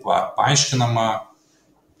 neapskaityti, paaiškinama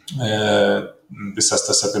visas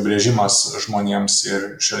tas apibrėžimas žmonėms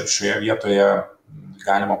ir šioje vietoje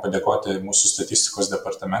galima padėkoti mūsų statistikos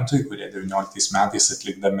departamentui, kurie 19 metais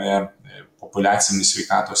atlikdami populiacinį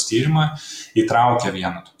sveikatos tyrimą įtraukė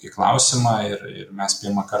vieną tokį klausimą ir mes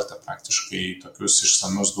pirmą kartą praktiškai tokius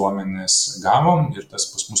išsamius duomenis gavom ir tas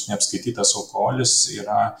pas mus neapskaitytas alkoholis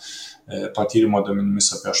yra to tyrimo duomenimis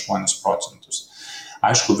apie 8%.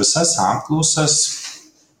 Aišku, visas apklausas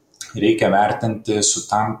reikia vertinti su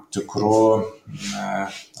tam tikru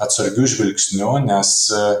atsargiu žvilgsniu, nes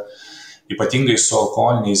ypatingai su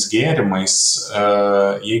alkoholiniais gėrimais,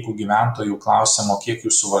 jeigu gyventojų klausiama, kiek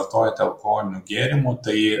jūs suvartojate alkoholinių gėrimų,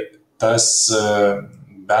 tai tas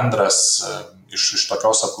bendras iš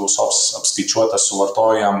tokios apklausos apskaičiuotas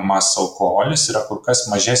suvartojamas alkoholis yra kur kas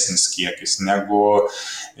mažesnis kiekis negu,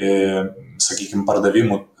 sakykime,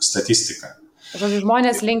 pardavimų statistika. Žodžiu,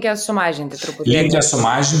 žmonės linkę sumažinti truputį. Linkę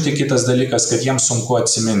sumažinti, kitas dalykas, kad jiems sunku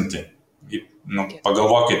atsiminti.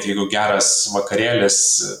 Pagalvokit, jeigu geras vakarėlis,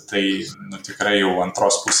 tai tikrai jau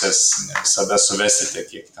antros pusės ne visada suvesite,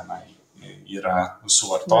 kiek tenai yra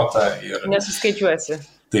suvartota. Nesuskaičiuosi.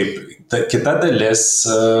 Taip, kita dalis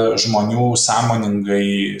žmonių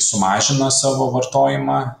sąmoningai sumažina savo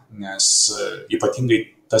vartojimą, nes ypatingai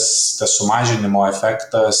tas sumažinimo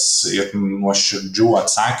efektas ir nuoširdžių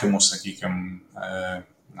atsakymų, sakykime,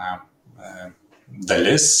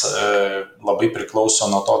 dalis labai priklauso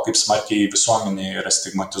nuo to, kaip smarkiai visuomenėje yra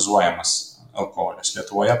stigmatizuojamas alkoholis.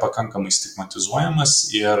 Lietuvoje pakankamai stigmatizuojamas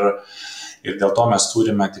ir dėl to mes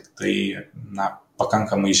turime tik tai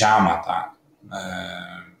pakankamai žemą tą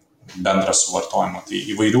bendrą suvartojimą. Tai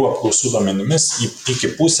įvairių apklausų duomenimis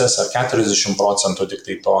iki pusės ar 40% tik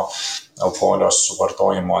tai to alkoholio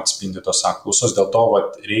suvartojimo atspindi tos apklausos. Dėl to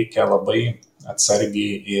reikia labai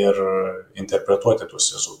atsargiai ir interpretuoti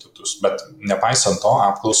tuos rezultatus. Bet nepaisant to,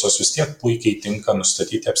 apklausos vis tiek puikiai tinka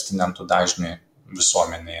nustatyti abstinentų dažnį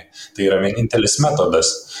visuomenėje. Tai yra vienintelis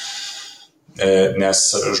metodas, nes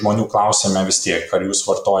žmonių klausime vis tiek, ar jūs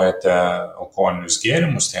vartojate alkoholinius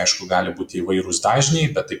gėrimus, tai aišku gali būti įvairūs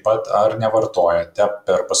dažniai, bet taip pat ar nevartojate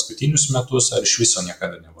per paskutinius metus, ar iš viso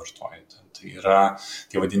niekada nevartojate. Tai yra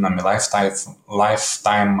tie vadinami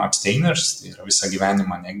lifetime abstainers, tai yra visą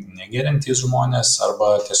gyvenimą negeriantys žmonės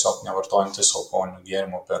arba tiesiog nevartojantis alkoholinių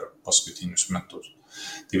gėrimų per paskutinius metus.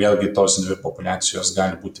 Tai vėlgi tos dvi populiacijos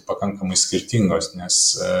gali būti pakankamai skirtingos,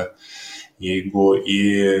 nes jeigu į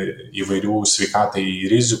įvairių sveikatai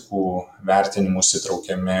rizikų vertinimus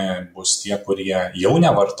įtraukiami bus tie, kurie jau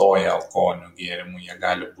nevartoja alkoholinių gėrimų, jie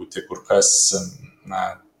gali būti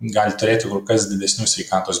gali turėti kur kas didesnių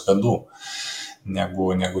sveikatos bėdų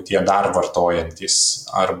negu tie dar vartojantys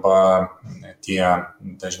arba tie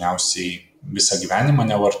dažniausiai visą gyvenimą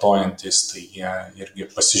nevartojantys, tai jie irgi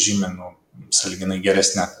pasižymi sąlyginai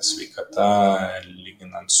geresnė ta sveikata,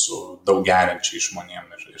 lyginant su daug geriančiais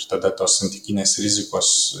žmonėmis. Ir tada tos santykinės rizikos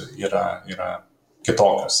yra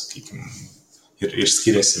kitokios, sakykime, ir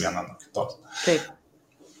skiriasi viena nuo kitos. Taip.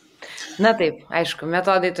 Na taip, aišku,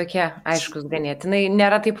 metodai tokie aiškus ganėtinai.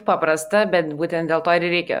 Nėra taip paprasta, bet būtent dėl to ir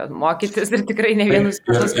reikia mokytis ir tikrai ne vienus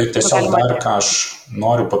metus. Ir tiesiog dar ką aš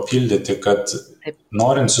noriu papildyti, kad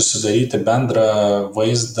norint susidaryti bendrą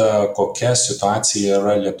vaizdą, kokia situacija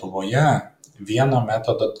yra Lietuvoje, vieno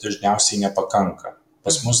metodo dažniausiai nepakanka.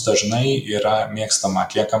 Pas mus dažnai yra mėgstama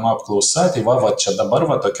atliekama apklausa, tai čia dabar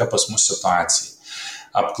tokia pas mus situacija.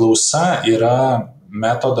 Apklausa yra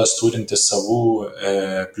metodas turintis savų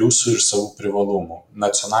pliusų ir savų privalumų.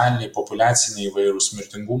 Nacionaliniai, populiaciniai įvairūs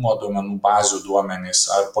mirtingumo duomenų bazių duomenys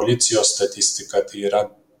ar policijos statistika, tai yra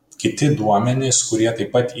kiti duomenys, kurie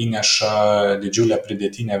taip pat įneša didžiulę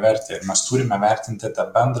pridėtinę vertę. Ir mes turime vertinti tą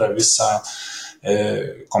bendrą visą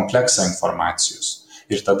kompleksą informacijos.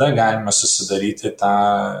 ir tada galime susidaryti tą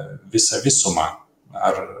visą visumą,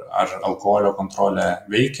 ar alkoholio kontrolė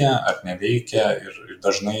veikia, ar neveikia, ir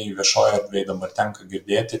dažnai viešoje erdvėje dabar tenka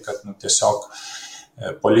girdėti, kad tiesiog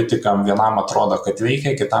politikam vienam atrodo, kad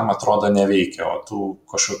veikia, kitam atrodo neveikia, o tų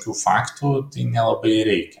kažkokių faktų tai nelabai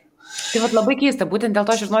reikia. Tai labai keista, būtent dėl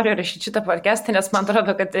to aš ir noriu rašyti šitą podcastą, nes man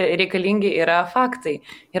atrodo, kad reikalingi yra faktai.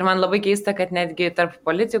 Ir man labai keista, kad netgi tarp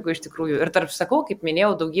politikų iš tikrųjų, ir tarp, sakau, kaip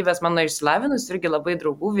minėjau, daugybės mano išsilavinus, irgi labai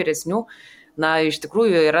draugų, vyresnių, iš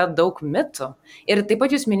tikrųjų yra daug mitų. Ir taip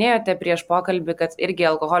pat jūs minėjote prieš pokalbį, kad irgi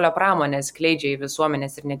alkoholio pramonės skleidžia į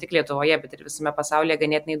visuomenės ir ne tik Lietuvoje, bet ir visame pasaulyje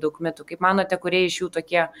ganėtinai daug mitų. Kaip manote, kurie iš jų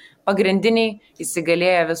tokie pagrindiniai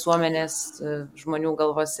įsigalėję visuomenės žmonių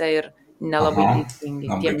galvose ir nelabai teisingi?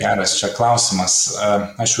 Labai geras čia klausimas.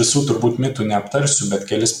 Aš visų turbūt mitų neaptarsiu, bet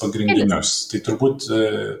kelis pagrindinius. Tai turbūt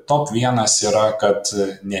top vienas yra, kad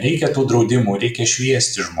nereikia tų draudimų, reikia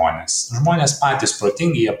šviesti žmonės. Žmonės patys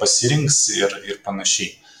protingi, jie pasirinks ir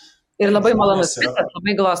panašiai. Ir labai malonus mitas,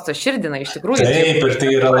 labai glosto širdina, iš tikrųjų. Taip, ir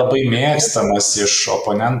tai yra labai mėgstamas iš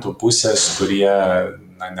oponentų pusės, kurie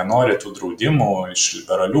nenori tų draudimų, iš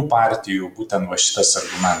liberalių partijų, būtent šitas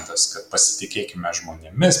argumentas, kad pasitikėkime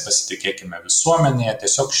žmonėmis, pasitikėkime visuomenėje,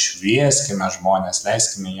 tiesiog švieskime žmonės,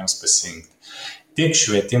 leiskime jiems pasirinkti. Tik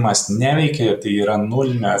švietimas neveikia, tai yra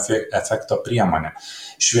nulinio efekto priemonė.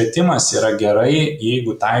 Švietimas yra gerai,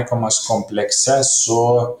 jeigu taikomas komplekse su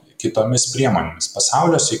kitomis priemonėmis.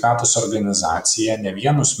 Pasaulio sveikatos organizacija ne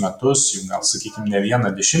vienus metus, gal sakykime ne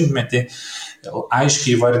vieną dešimtmetį,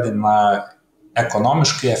 aiškiai įvardina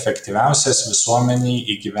ekonomiškai efektyviausias visuomeniai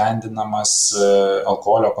įgyvendinamas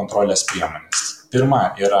alkoholio kontrolės priemonės.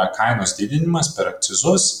 Pirma yra kainos didinimas per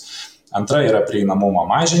akcizus, antra yra prieinamumo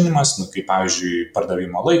mažinimas, kaip pavyzdžiui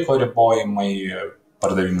pardavimo laiko ribojimai,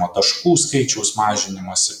 pardavimo taškų skaičiaus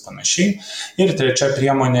mažinimas ir panašiai. Ir trečia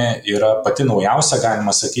priemonė yra pati naujausia,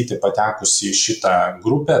 galima sakyti, patekusi į šitą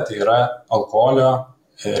grupę, tai yra alkoholio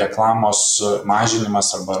reklamos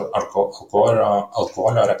mažinimas arba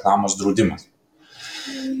alkoholio reklamos draudimas.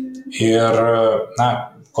 Ir,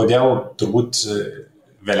 kodėl turbūt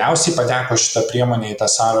vėliausiai pateko šitą priemonę į tą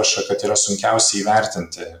sąrašą, kad yra sunkiausiai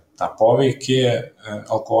įvertinti tą poveikį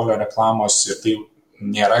alkoholio reklamos ir tai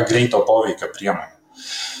nėra greito poveikio priemonė.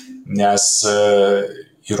 Nes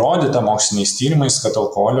įrodyta moksliniais tyrimais, kad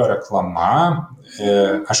alkoholio reklama,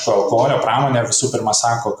 alkoholio pramonė visų pirma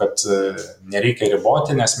sako, kad nereikia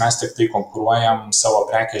riboti, nes mes tik tai konkuruojam savo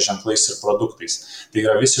prekės ženklais ir produktais. Tai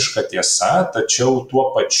yra visiška tiesa, tačiau tuo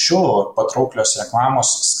pačiu patrauklios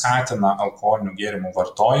reklamos skatina alkoholinių gėrimų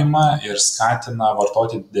vartojimą ir skatina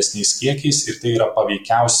vartoti didesniais kiekiais ir tai yra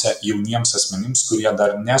paveikiausia jauniems asmenims, kurie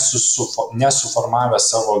dar nesuformavę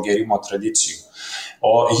savo gėrimo tradicijų.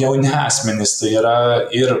 O jauni asmenys tai yra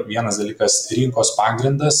ir vienas dalykas rinkos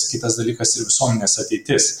pagrindas, kitas dalykas ir visuomenės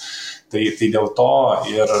ateitis. Tai dėl to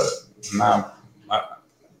ir,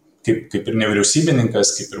 kaip ir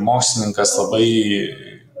nevyriausybininkas, kaip ir mokslininkas labai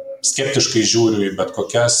skeptiškai žiūriu į bet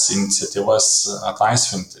kokias iniciatyvas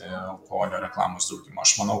atlaisvinti alkoholio reklamos draudimą.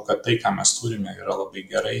 Aš manau, kad tai, ką mes turime, yra labai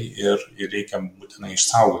gerai ir reikia būtinai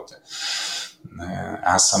išsaugoti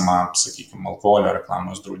esamą, sakykime, alkoholio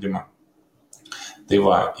reklamos draudimą. Tai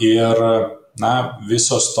ir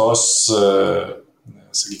visos tos,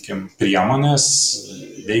 sakykime, priemonės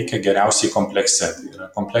veikia geriausiai komplekse. Tai yra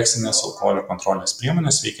kompleksinės alkoholio kontrolės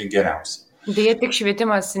priemonės veikia geriausiai. Deja, tik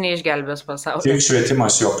švietimas neišgelbės pasaulio. Tik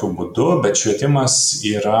švietimas jokių būdų, bet švietimas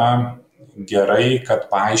yra gerai, kad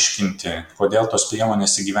paaiškinti, kodėl tos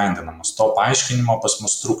priemonės įgyvendinamos. To paaiškinimo pas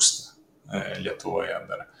mus trūksta Lietuvoje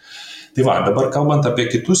dar. Tai dabar kalbant apie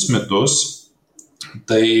kitus mitus,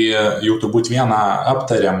 tai jau turbūt vieną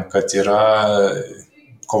aptariam, kad yra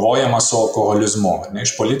kovojama su alkoholizmu.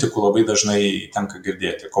 Iš politikų labai dažnai tenka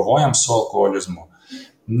girdėti, kovojam su alkoholizmu.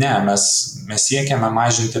 Ne, mes siekiame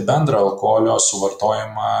mažinti bendrą alkoholio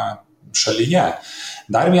suvartojimą šalyje.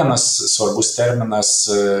 Dar vienas svarbus terminas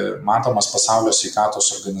matomas Pasaulio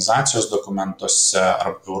sveikatos organizacijos dokumentuose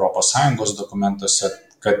ar ES dokumentuose,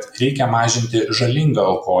 kad reikia mažinti žalingą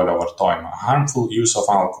alkoholio vartojimą, harmful use of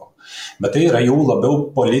alcohol. Bet tai yra jau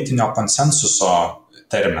labiau politinio konsensuso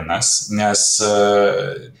terminas, nes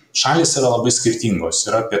šalis yra labai skirtingos.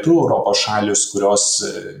 Yra pietų Europos šalis, kurios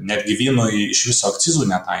netgi vynui iš viso akcizų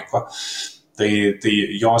netaiko, tai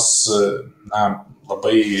jos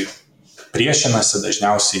labai priešinasi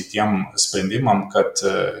dažniausiai tiem sprendimam, kad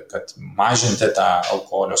mažinti tą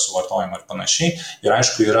alkoholio suvartojimą ir panašiai. Ir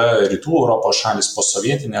aišku, yra rytų Europos šalis,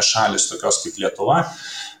 posovietinės šalis, tokios kaip Lietuva,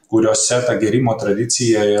 kuriuose ta gėrimo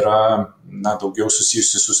tradicija yra daugiau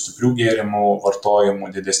susijusi su stiprių gėrimų vartojimu,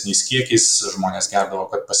 didesniais kiekiais, žmonės gerdavo,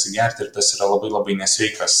 kad pasigerti, ir tas yra labai labai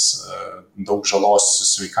nesveikas, daug žalos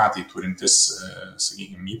sveikatai turintis,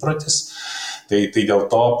 sakykime, įprotis. Tai dėl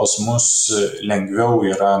to pas mus lengviau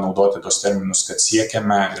yra naudoti tos terminus, kad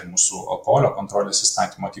siekiame, ir mūsų alkoholio kontrolės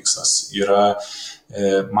įstatymo tikslas yra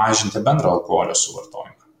mažinti bendrą alkoholio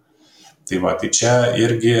suvartojimą. Tai čia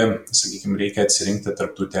irgi, sakykime, reikia atsirinkti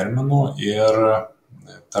tarp tų terminų ir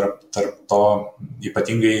tarp to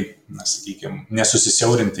ypatingai, sakykime,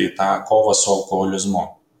 nesusisiaurinti į tą kovą su alkoholizmu.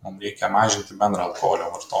 Mums reikia mažinti bendrą alkoholio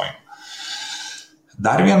vartojimą.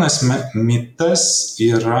 Dar vienas mitas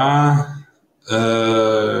yra,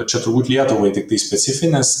 čia turbūt Lietuvai tik tai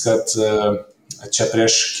specifinis, kad čia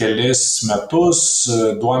prieš kelis metus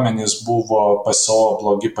duomenys buvo PSO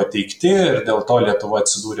blogi pateikti ir dėl to Lietuva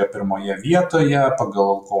atsidūrė pirmoje vietoje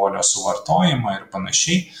pagal alkoholio suvartojimą ir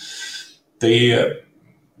panašiai. Tai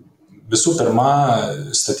visų pirma,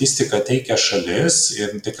 statistika teikia šalis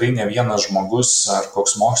ir tikrai ne vienas žmogus ar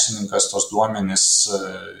koks mokslininkas tos duomenys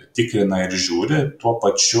tikrina ir žiūri. Tuo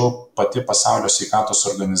pačiu pati Pasaulio sveikatos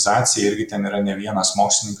organizacija irgi ten yra ne vienas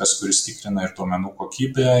mokslininkas, kuris tikrina ir duomenų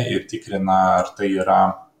kokybę ir tikrina, ar tai yra,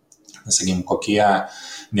 sakykime, kokie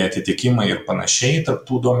neatitikimai ir panašiai tarp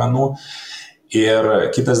tų duomenų. Ir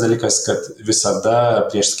kitas dalykas, kad visada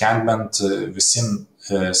prieš skelbiant visi,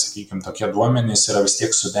 sakykime, tokie duomenys yra vis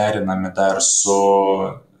tiek suderinami dar su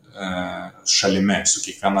šalimi, su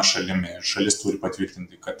kiekviena šalimi. Šalis turi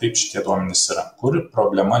patvirtinti, kad taip šitie duomenys yra. Kur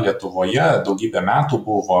problema Lietuvoje daugybę metų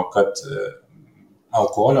buvo, kad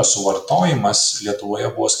alkoholio suvartojimas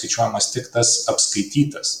Lietuvoje buvo skaičiuojamas tik tas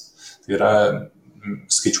apskaitytas. Tai yra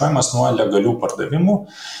skaičiuojamas nuo legalių pardavimų,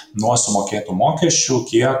 nuo sumokėtų mokesčių,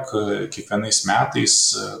 kiek kiekvienais metais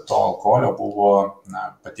to alkoholio buvo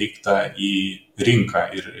pateikta į rinką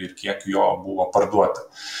ir kiek jo buvo parduota.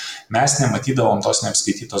 Mes nematydavom tos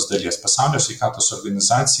neapskaitytos dalies. Pasaulio sveikatos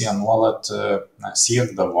organizacija nuolat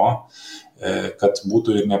siekdavo, kad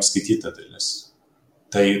būtų ir neapskaityta dalis.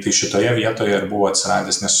 Tai šitoje vietoje ir buvo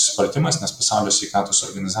atsiradęs nesusipratimas, nes Pasaulio sveikatos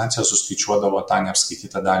organizacija suskaičiuodavo tą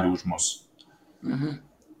neapskaitytą dalį už mus.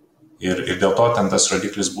 Ir dėl to ten tas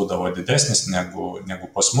rodiklis būdavo didesnis negu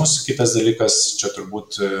pas mus. Kitas dalykas, čia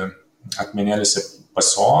turbūt akmenėlis ir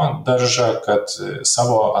PSO darža, kad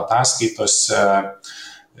savo ataskaitose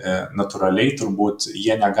natūraliai turbūt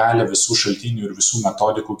jie negali visų šaltinių ir visų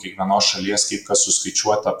metodikų kiekvienos šalies, kaip kas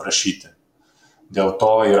suskaičiuota, aprašyti. Dėl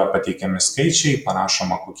to yra pateikiami skaičiai,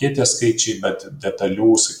 parašoma kokie tie skaičiai, bet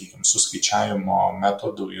detalių, sakykime, suskaičiavimo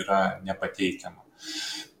metodų yra nepateikiama.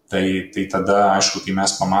 Tai tada, aišku, kai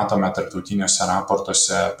mes pamatome tarptautiniuose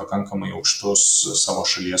raportuose pakankamai aukštus savo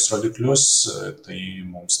šalies rodiklius, tai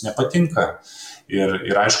mums nepatinka. Ir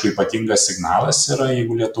aišku, ypatingas signalas yra,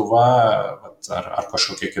 jeigu Lietuva ar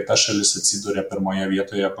kažkokia kita šalis atsiduria pirmoje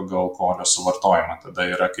vietoje pagal alkoholio suvartojimą.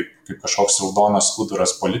 Tada yra kaip kažkoks raudonas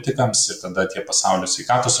skuduras politikams ir tada tie Pasaulio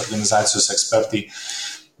sveikatos organizacijos ekspertai,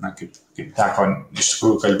 kaip teko iš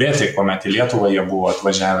tikrųjų kalbėti, kuomet į Lietuvą jie buvo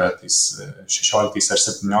atvažiavę 16 ar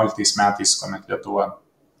 17 metais, kuomet Lietuva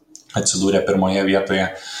atsidūrė pirmoje vietoje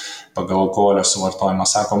pagal alkoholio suvartojimą.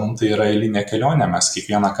 Sako, mums tai yra eilinė kelionė, mes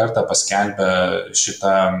kiekvieną kartą paskelbę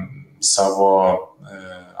šitą savo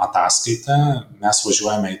ataskaitą, mes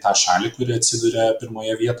važiuojame į tą šalį, kuri atsiduria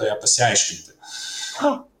pirmoje vietoje, pasiaiškinti.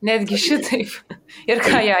 Netgi šitaip. Ir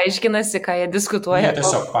ką jie aiškinasi, ką jie diskutuoja? Jie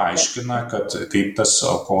tiesiog paaiškina, kad kaip tas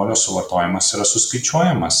alkoholio suvartojimas yra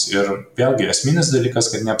suskaičiuojamas. Ir vėlgi esminis dalykas,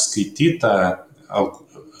 kad neapskaityto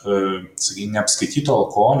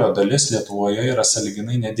alkoholio dalis Lietuvoje yra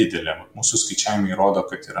sąlyginai nedidelė. Mūsų skaičiavimai rodo,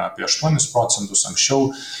 kad yra apie 8%, anksčiau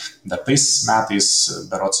dar tais metais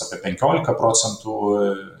berods apie 15%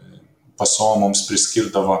 PSO mums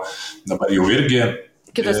priskirdavo, dabar jau irgi.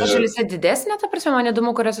 Kitose šalyse didesnė, ta prasme, man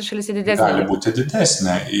įdomu, kuriuose šalyse didesnė. Gali būti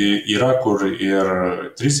didesnė. Yra, kur ir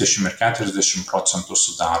 30 ir 40%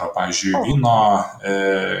 sudaro. Pavyzdžiui,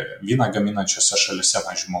 vyną gaminančiose šalyse,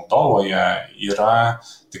 pavyzdžiui, Moldovoje, yra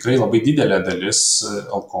tikrai labai didelė dalis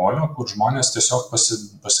alkoholio, kur žmonės tiesiog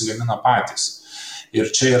pasigamina patys.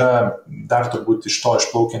 Ir čia yra dar turbūt iš to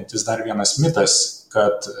išplaukiantis dar vienas mitas,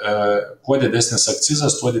 kad kuo didesnis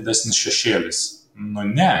akcizas, tuo didesnis šešėlis.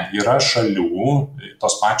 Ne, yra šalių,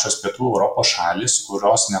 tos pačios pietų Europos šalis,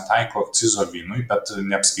 kurios netaiko akcizo vynui, bet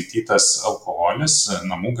neapskaitytas alkoholis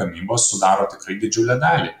namų gamybos sudaro tikrai didžiulę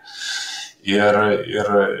dalį. Ir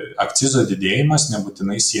akcizo didėjimas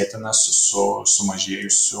nebūtinai sietinas su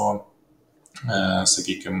sumažėjusiu,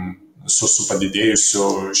 sakykime, su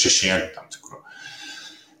padidėjusiu šešėliu tam tikru.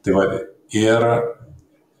 Tai va, ir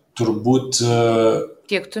turbūt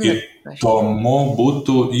Kiek tu mitų? Įdomu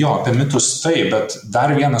būtų, apie mitus tai, bet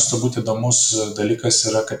dar vienas turbūt įdomus dalykas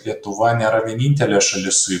yra, kad Lietuva nėra vienintelė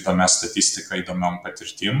šalis su įdomia statistika, įdomiom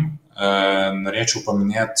patirtim. Norėčiau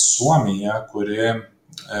paminėti Suomiją, kuri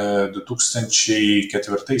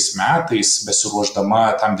 2004 metais, besiruošdama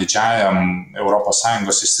tam didžiajam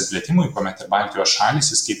ES išsiplėtimui, kuomet ir Baltijos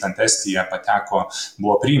šalys, įskaitant Estiją,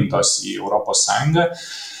 buvo priimtos į ES,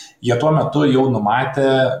 jie tuo metu jau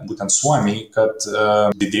numatė, būtent Suomiai, kad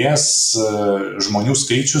didės žmonių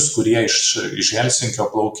skaičius, kurie iš Helsinkio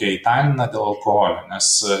plaukia į Taliną dėl alkoholio,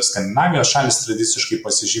 nes Skandinavijos šalis tradiciškai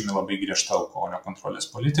pasižymi labai griežta alkoholio kontrolės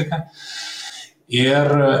politika. Ir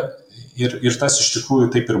tas iš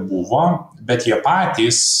tikrųjų taip ir buvo, bet jie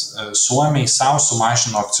patys, Suomiai, savo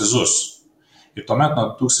sumažino akcizus. Ir tuomet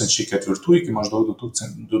nuo 2004 iki maždaug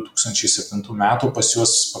 2007 metų pas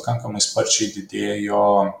juos pakankamai sparčiai didėjo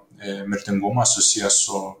mirtingumas susijęs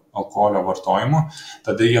su alkoholio vartojimu.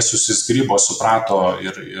 Tada jie susizgrybo, suprato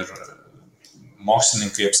ir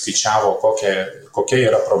mokslininkai apskaičiavo, kokia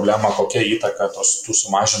yra problema, kokia įtaka tų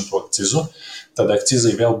sumažintų akcizų. Tada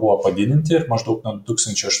akcizai vėl buvo padidinti ir maždaug nuo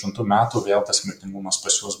 2008 metų vėl tas mirtingumas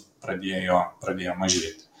pas juos pradėjo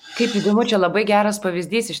mažėti. Kaip įdomu, čia labai geras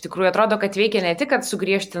pavyzdys. Iš tikrųjų atrodo, kad veikia ne tik, kad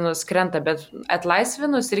sugriežtinus krenta, bet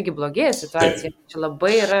atlaisvinus irgi blogėja situacija. Taip. Čia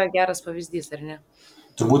labai yra geras pavyzdys, ar ne?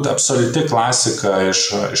 Turbūt absoliuti klasika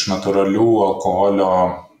iš natūralių alkoholio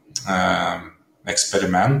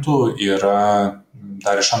eksperimentų yra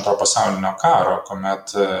dar iš Antro pasaulinio karo, kuomet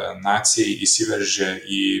naciai įsiveržė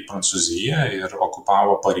į Prancūziją ir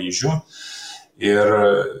okupavo Paryžių. Ir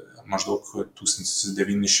maždaug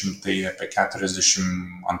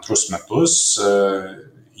 1942 metus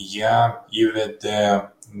jie įvedė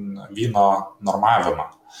vyno normavimą.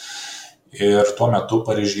 Ir tuo metu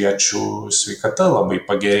paryžiečių sveikata labai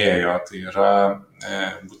pagerėjo. Tai yra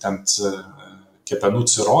būtent kepenų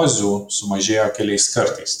cirozių sumažėjo keliais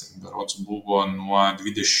kartais. Tai berods buvo nuo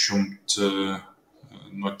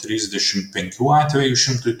 35 atvejų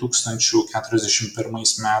 100 000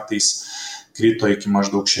 41 metais, krito iki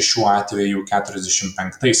maždaug 6 atvejų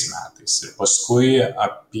 45 metais. Ir paskui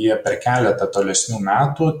per keletą tolesnių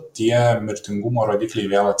metų tie mirtingumo rodikliai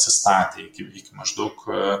vėl atsistatė. Iki maždaug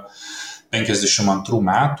 52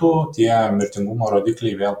 metų tie mirtingumo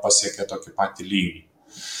rodikliai vėl pasiekė tokį patį lygį.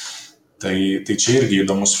 Tai čia irgi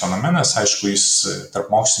įdomus fenomenas, aišku, jis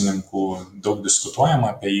tarp mokslininkų daug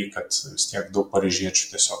diskutuojama apie jį, kad vis tiek daug paryžiečių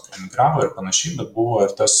tiesiog emigravo ir panašiai, bet buvo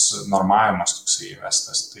ir tas normavimas toksai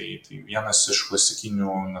įvestas. Tai vienas iš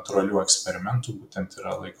klasikinių natūralių eksperimentų būtent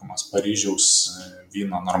yra laikomas Paryžiaus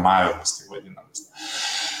vyno normavimas, tai vadinamas.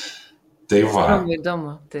 Tai va.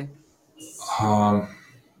 Įdomu, tai.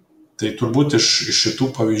 Tai turbūt iš šitų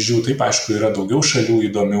pavyzdžių, taip aišku, yra daugiau šalių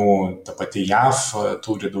įdomių, ta pati JAV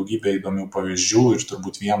turi daugybę įdomių pavyzdžių ir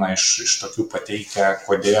turbūt vieną iš tokių pateikia,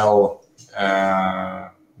 kodėl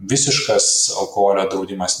visiškas alkoholio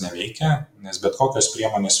draudimas neveikia, nes bet kokios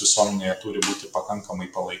priemonės visuomenėje turi būti pakankamai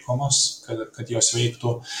palaikomos, kad jos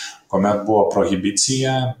veiktų. Kuomet buvo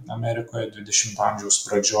prohibicija Amerikoje 20 amžiaus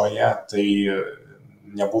pradžioje, tai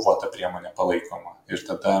nebuvo ta priemonė palaikoma. Ir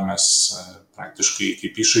tada mes praktiškai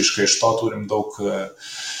kaip išraiška iš to turim daug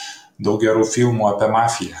gerų filmų apie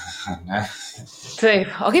mafiją. Ne? Taip,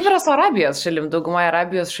 o kaip yra su Arabijos šalim? Daugumoje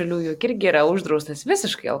Arabijos šalių juk irgi yra uždraustas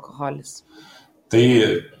visiškai alkoholis. Tai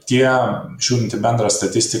žiūrint į bendrą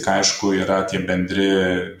statistiką, aišku, yra tie bendri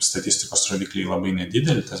statistikos rodikliai labai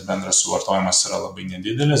nedideli, tas bendras suvartojimas yra labai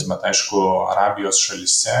nedidelis, bet aišku, Arabijos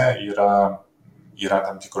šalyse yra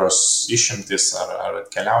tam tikros išimtis ar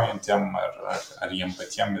atkeliaujantiem, ar jiem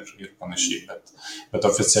patiem ir panašiai. Bet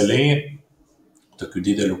oficialiai tokių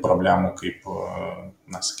didelių problemų kaip,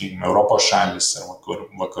 sakykime, Europos šalis ar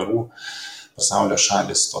vakarų pasaulio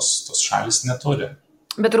šalis, tos šalis neturi.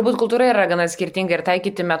 Bet turbūt kultūra yra gana skirtinga ir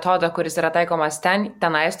taikyti metodą, kuris yra taikomas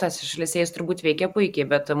tenais, tas šalyse jis turbūt veikia puikiai,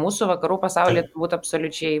 bet mūsų vakarų pasaulyje turbūt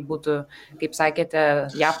absoliučiai būtų, kaip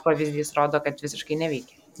sakėte, JAV pavyzdys rodo, kad visiškai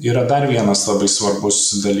neveikia. Yra dar vienas labai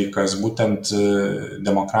svarbus dalykas, būtent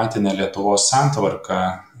demokratinė Lietuvos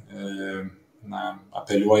santvarka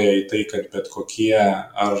apeliuoja į tai, kad bet kokie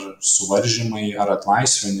ar suvaržymai, ar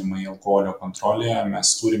atlaisvinimai alkoholio kontrolėje mes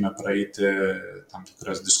turime praeiti tam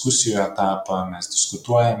tikras diskusijų etapą, mes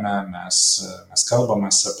diskutuojame, mes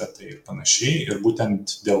kalbamės apie tai ir panašiai. Ir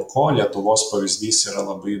būtent dėl ko Lietuvos pavyzdys yra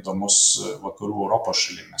labai įdomus vakarų Europos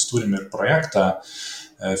šalim. Mes turime ir projektą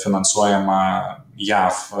finansuojama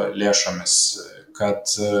JAV lėšomis, kad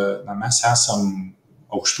mes esam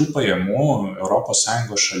aukštų pajamų ES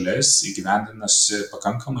šalis įgyvendinusi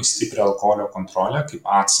pakankamai stiprią alkoholio kontrolę kaip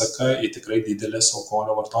atsaką į tikrai didelės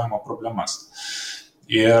alkoholio vartojimo problemas.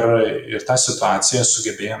 ir tą situaciją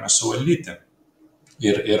sugebėjome suvaldyti.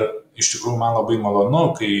 Ir iš tikrųjų man labai malonu,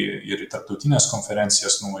 kai ir į tarptautinės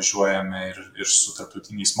konferencijas nuvažiuojame ir su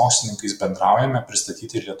tarptautiniais mokslininkais bendraujame,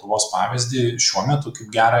 pristatyti Lietuvos pavyzdį šiuo metu kaip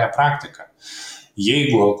gerąją praktiką.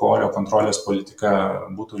 Jeigu alkoholio kontrolės politika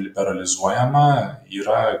būtų liberalizuojama,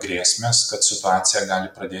 yra grėsmės, kad situacija gali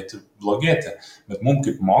pradėti blogėti. Bet mums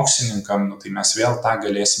kaip mokslininkam, tai mes vėl tą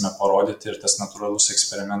galėsime parodyti ir tas natūralus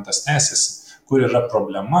eksperimentas tęsiasi. Kur yra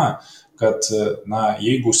problema, kad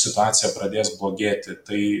jeigu situacija pradės blogėti,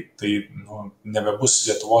 tai nebebus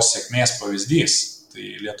Lietuvos sėkmės pavyzdys. Tai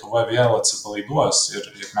Lietuva vėl atsipalaiduos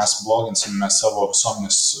ir mes bloginsime savo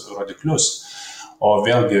visuomenės rodiklius. O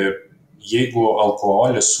vėlgi, jeigu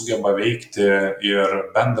alkoholis sugeba veikti ir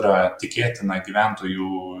bendrą tikėtiną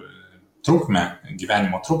gyventojų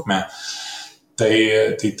gyvenimo trukmę,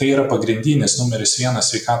 tai yra pagrindinis numeris 1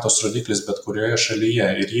 sveikatos rodiklis bet kurioje šalyje.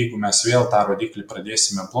 Ir jeigu mes vėl tą rodiklį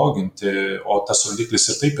pradėsime bloginti, o tas rodiklis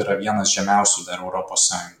ir taip yra vienas žemiausių dar Europos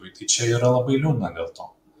Sąjungoje, tai čia yra labai liūdna dėl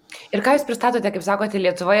to. Ir ką jūs pristatote, kaip sakote,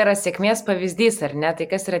 Lietuva yra sėkmės pavyzdys, ar ne? Tai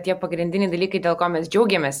kas yra tie pagrindiniai dalykai, dėl ko mes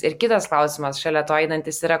džiaugiamės? Ir kitas klausimas šalia to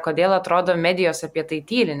einantis yra, kodėl atrodo medijos apie tai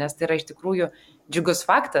tyli, nes tai yra iš tikrųjų džiugus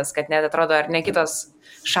faktas, kad net atrodo, ar ne kitos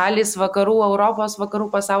šalys vakarų Europos, vakarų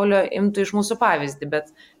pasaulio imtų iš mūsų pavyzdį,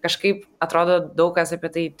 bet kažkaip atrodo daug kas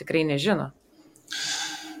apie tai tikrai nežino.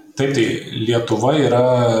 Taip, tai Lietuva yra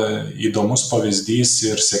įdomus pavyzdys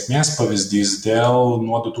ir sėkmės pavyzdys dėl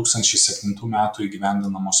nuo 2007 metų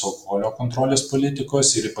įgyvendinamos alkoholio kontrolės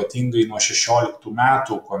politikos ir ypatingai nuo 2016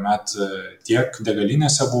 metų, kuomet tiek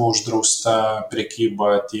degalinėse buvo uždrausta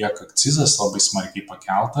prekyba, tiek akcizas labai smarkiai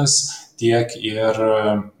pakeltas, tiek ir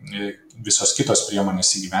visos kitos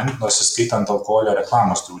priemonės įgyvendintos, įskaitant alkoholio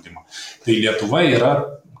reklamos draudimą. Tai Lietuva yra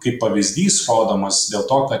kaip pavyzdys rodomas dėl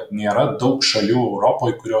to, kad nėra daug šalių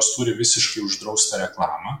Europoje, kurios turi visiškai uždraustą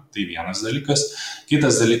reklamą. Tai vienas dalykas.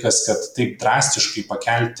 Kitas dalykas, kad taip drastiškai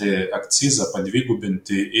pakelti akcizą,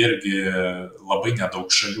 padvigubinti irgi labai nedaug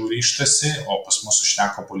šalių ryštasi, o pas mus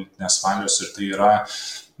užteko politinės valios ir tai yra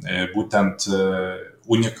būtent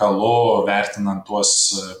unikalu vertinant tuos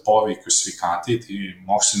poveikius sveikatai. Tai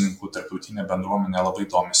mokslininkų tarptautinė bendruomenė labai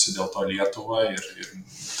domisi dėl to Lietuvą ir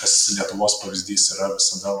tas Lietuvos pavyzdys yra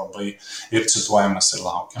visada labai ir cituojamas ir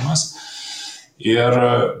laukiamas. Ir,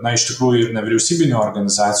 iš tikrųjų, ir nevyriausybinių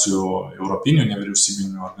organizacijų, europinių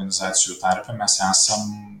nevyriausybinių organizacijų tarpe mes esam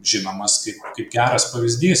žinomas kaip geras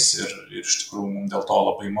pavyzdys ir iš tikrųjų mums dėl to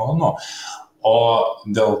labai malonu. O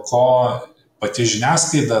dėl ko pati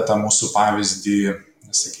žiniasklaida tą mūsų pavyzdį,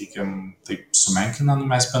 sakykime, taip sumenkina,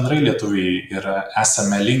 mes bendrai lietuviai ir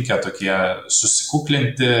esame linkę tokie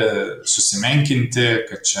susikuklinti, susimenkinti,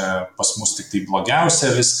 kad čia pas mus tik tai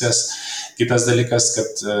blogiausia viskas. Kitas dalykas,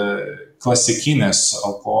 kad klasikinis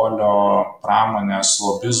alkoholio pramonės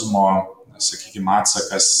lobizmo, sakykime,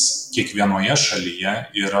 atsakas kiekvienoje šalyje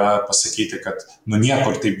yra pasakyti, kad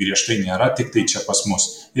niekur taip griežtai nėra, tik tai čia pas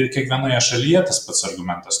mus. Ir kiekvienoje šalyje tas pats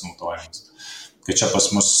argumentas naudojamas. Kad čia pas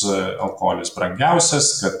mus alkoholis brangiausias,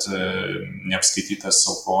 kad neapskaitytas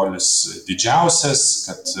alkoholis didžiausias,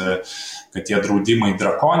 kad tie draudimai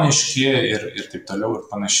drakoniški ir taip toliau ir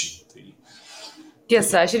panašiai.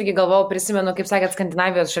 Tiesa, aš irgi galvojau, prisimenu, kaip sakėt,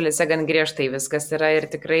 Skandinavijos šalyse gan griežtai viskas yra ir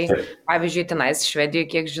tikrai, pavyzdžiui, tenais Švedijoje,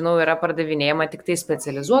 kiek žinau, yra pardavinėjama tik tai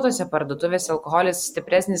specializuotose parduotuvėse alkoholis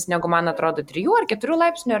stipresnis negu, man atrodo, 3 ar 4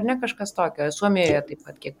 laipsnių, ar ne kažkas tokio. Suomijoje taip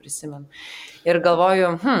pat, kiek prisimenu. Ir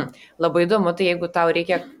galvoju, labai įdomu, tai jeigu tau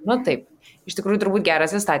reikia, taip, iš tikrųjų turbūt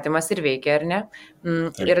geras įstatymas ir veikia, ar ne?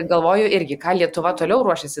 Ir galvoju irgi, ką Lietuva toliau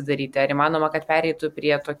ruošiasi daryti. Ar įmanoma, kad pereitų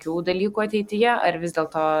prie tokių dalykų ateityje, ar vis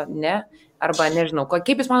dėlto ne? Arba nežinau,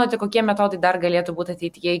 kaip jūs manote, kokie metodai dar galėtų būti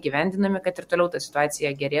ateityje įgyvendinami, kad ir toliau ta situacija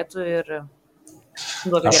gerėtų ir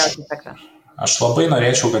duotų geriausią efektą? Aš labai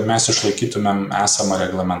norėčiau, kad mes išlaikytumėm esamą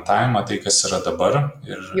reglamentavimą, tai kas yra dabar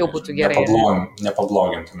ir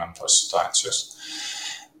nepablogintumėm tos situacijos.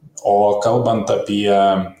 O kalbant apie,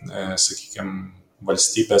 sakykime,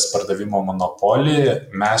 valstybės pardavimo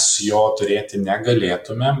monopolį, mes jo turėti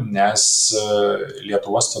negalėtumėm, nes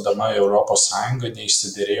Lietuva stodama į Europos Sąjungą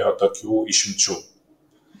neišsiderėjo tokių išimčių.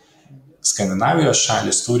 Skandinavijos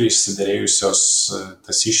šalis turi išsiderėjusios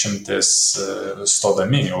tas išimtis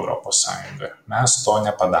stodami į Europos Sąjungą. Mes to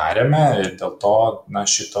nepadarėme ir dėl to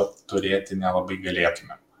šito turėti nelabai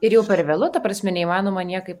galėtume. Ir jau per vėlu, ta prasme, neįmanoma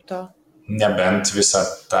niekaip to? Nebent visą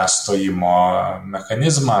tą stojimo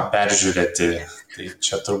mechanizmą peržiūrėti, tai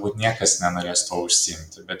čia turbūt niekas nenorės to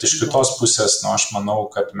užsiimti. Bet iš kitos pusės, aš manau,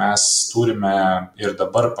 kad mes turime ir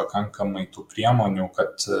dabar pakankamai tų priemonių,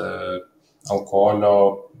 kad alkoholio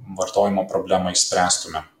vartojimo problemą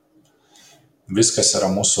išspręstume. viskas yra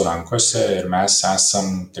mūsų rankose ir mes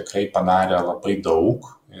esam tikrai padarę labai daug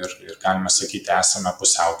ir galime sakyti, esame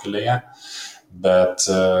pusiaukelėje, bet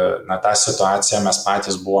tą situaciją mes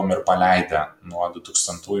patys buvom ir paleidę nuo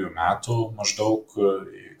 2000 metų maždaug,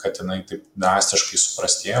 kad jinai taip drastiškai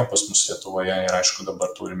suprastėjo pas mus Lietuvoje ir aišku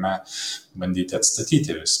dabar turime bandyti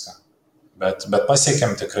atstatyti viską. Bet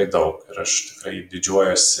pasiekėm tikrai daug ir aš tikrai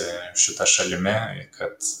didžiuojuosi šitą šalimi,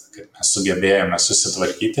 kad mes sugebėjome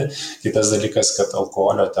susitvarkyti. Kitas dalykas, kad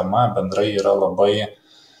alkoholio tema bendrai yra labai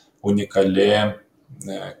unikali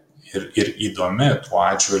ir įdomi tuo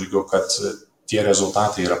atžvilgiu, kad tie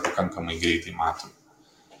rezultatai yra pakankamai greitai matomi.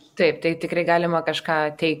 Taip, tai tikrai galima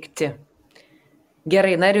kažką teikti.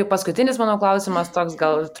 Gerai, na ir paskutinis mano klausimas toks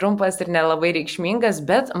gal trumpas ir nelabai reikšmingas,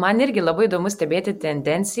 bet man irgi labai įdomu stebėti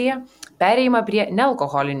tendenciją perėjimą prie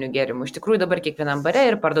nealkoholinių gėrimų. Iš tikrųjų dabar kiekvienam bare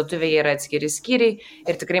ir parduotuvėje yra atskiri skyriai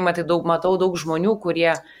ir tikrai matau daug žmonių,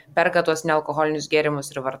 kurie perka tuos nealkoholinius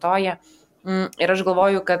gėrimus ir vartoja. Ir aš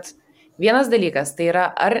galvoju, kad vienas dalykas tai yra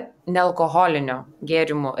ar nealkoholinio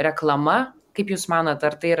gėrimų reklama. Kaip Jūs manot,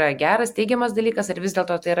 ar tai yra geras, teigiamas dalykas, ar vis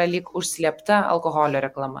dėlto tai yra lyg užslėpta alkoholio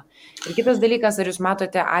reklama? Ir kitas dalykas, ar Jūs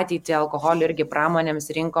matote ateitį alkoholio irgi pramonėms,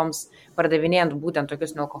 rinkoms, pardavinėjant būtent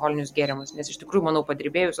tokius nealkoholinius gėrimus? Nes iš tikrųjų, manau,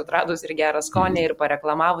 padirbėjus, atradus ir gerą skonį, ir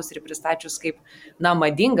pareklamavus, ir pristačius kaip,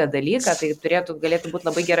 madingą dalyką, tai galėtų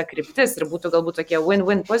būti labai gera kryptis ir būtų galbūt tokia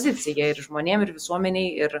win-win pozicija ir žmonėm, ir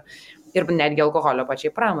visuomeniai, ir netgi alkoholio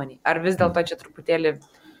pačiai pramoniai. Ar vis dėlto čia truputėlį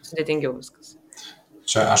sudėtingiau viskas?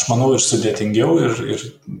 Čia aš manau ir sudėtingiau ir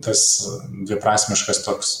tas dviprasmiškas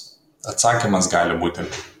toks atsakymas gali būti.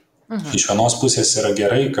 Iš vienos pusės yra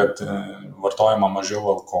gerai, kad vartojama mažiau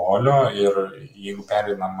alkoholio ir jeigu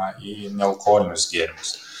pereinama į nealkoholinius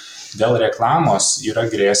gėrimus. Dėl reklamos yra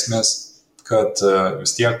grėsmės, kad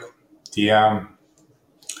vis tiek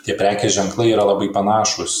tie prekės ženklai yra labai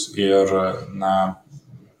panašus ir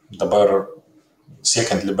dabar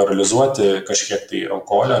siekiant liberalizuoti kažkiek tai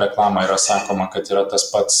alkoholio reklamą yra sakoma, kad yra tas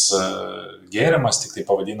pats gėrimas, tik tai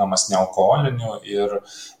pavadinamas nealkoholiniu ir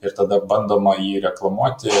tada bandoma jį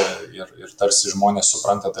reklamuoti ir tarsi žmonės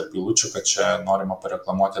supranta tarp eilučių, kad čia norima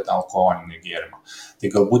pareklamuoti tą alkoholinį gėrimą.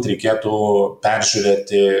 Tai galbūt reikėtų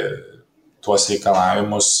peržiūrėti tuos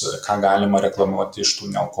reikalavimus, ką galima reklamuoti iš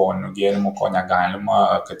tų nealkoholinių gėrimų, ko negalima,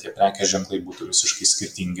 kad tie prekės ženklai būtų visiškai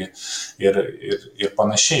skirtingi ir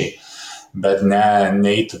panašiai. Bet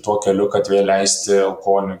neeiti tuo keliu, kad vėl leisti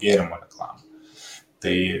alkoholinių gėrimų reklamą.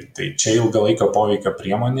 Tai čia ilgalaikio poveikio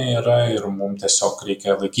priemonė yra ir mums tiesiog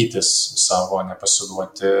reikia laikytis savo,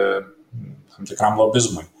 nepasiduoti tam tikram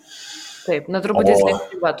lobizmui. Taip, truputį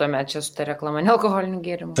slėptyba tuomet čia su ta reklama nealkoholinių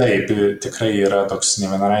gėrimų. Taip, tikrai yra toks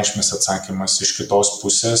nevienareikšmis atsakymas iš kitos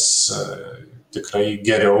pusės. Tikrai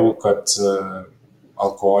geriau, kad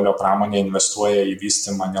alkoholio pramonė investuoja į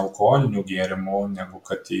vystymą nealkoholinių gėrimų, negu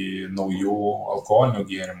kad į naujų alkoholinių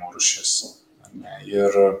gėrimų rūšis.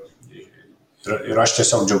 Ir aš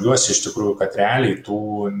tiesiog džiaugiuosi iš tikrųjų, kad realiai tų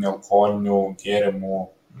nealkoholinių gėrimų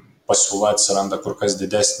pasiūla atsiranda kur kas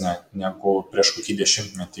didesnė negu prieš kokį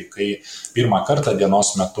 10 metį, kai pirmą kartą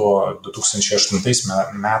dienos metu 2008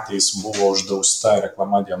 metais buvo uždrausta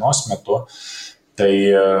reklama dienos metu, tai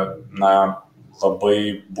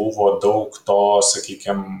labai buvo daug to,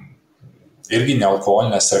 sakykime, irgi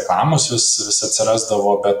nealkoholinės reklamos vis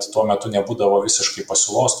atsirasdavo, bet tuo metu nebūdavo visiškai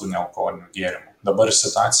pasiūlos tų nealkoholinių gėrimų. Dabar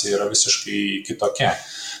situacija yra visiškai kitokia.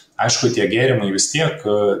 Aišku, tie gėrimai vis tiek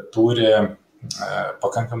turi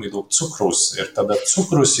pakankamai daug cukraus ir tada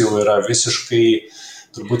cukrus jau yra visiškai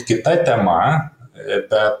turbūt kita tema,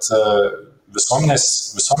 bet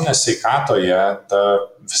visuomenės sveikatoje ta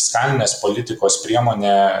fiskalinės politikos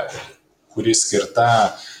priemonė, kuri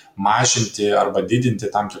skirta mažinti arba didinti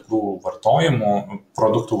tam tikrų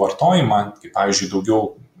produktų vartojimą, kaip pavyzdžiui,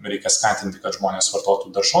 daugiau reikia skatinti, kad žmonės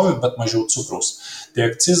vartotų daržovių, bet mažiau cukraus. Tai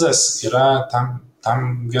akcizas yra tam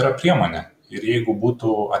gera priemonė. Ir jeigu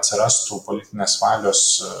atsirastų politinės valios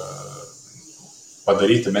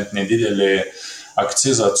padaryti bent nedidelį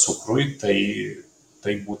akcizą cukrui,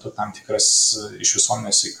 tai būtų tam tikras iš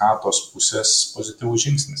visuomenės sveikatos pusės pozityvus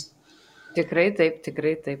žingsnis. Tikrai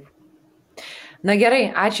taip. Na gerai,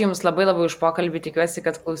 ačiū Jums labai už pokalbį, tikiuosi,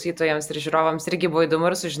 kad klausytojams ir žiūrovams irgi buvo įdomu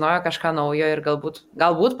ir sužinojo kažką naujo ir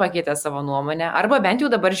galbūt pakeitė savo nuomonę, arba bent jau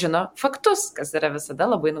dabar žino faktus, kas yra visada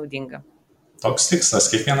labai naudinga. Toks tikslas,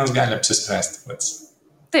 kiekvienas gali apsispręsti pats.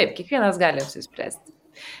 Taip, kiekvienas gali apsispręsti.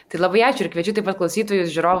 Tai labai ačiū ir kviečiu taip pat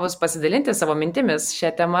klausytojus, žiūrovus pasidalinti savo mintimis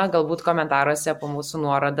šią temą, galbūt komentaruose po mūsų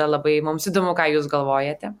nuorodą. Labai mums įdomu, ką jūs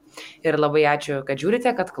galvojate. Ir labai ačiū, kad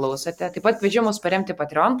žiūrite, kad klausote. Taip pat kviečiu mus paremti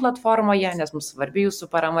Patreon platformoje, nes mums svarbi jūsų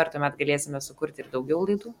parama ir tuomet galėsime sukurti ir daugiau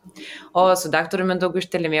laidų. O su daktaru Mindaugu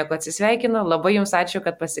Štelemėku atsisveikinu. Labai jums ačiū,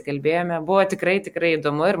 kad pasikalbėjome. Buvo tikrai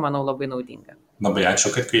įdomu ir manau labai naudinga. Labai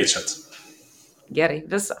ačiū, kad kviečiat. Gerai,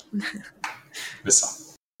 viso. Viso.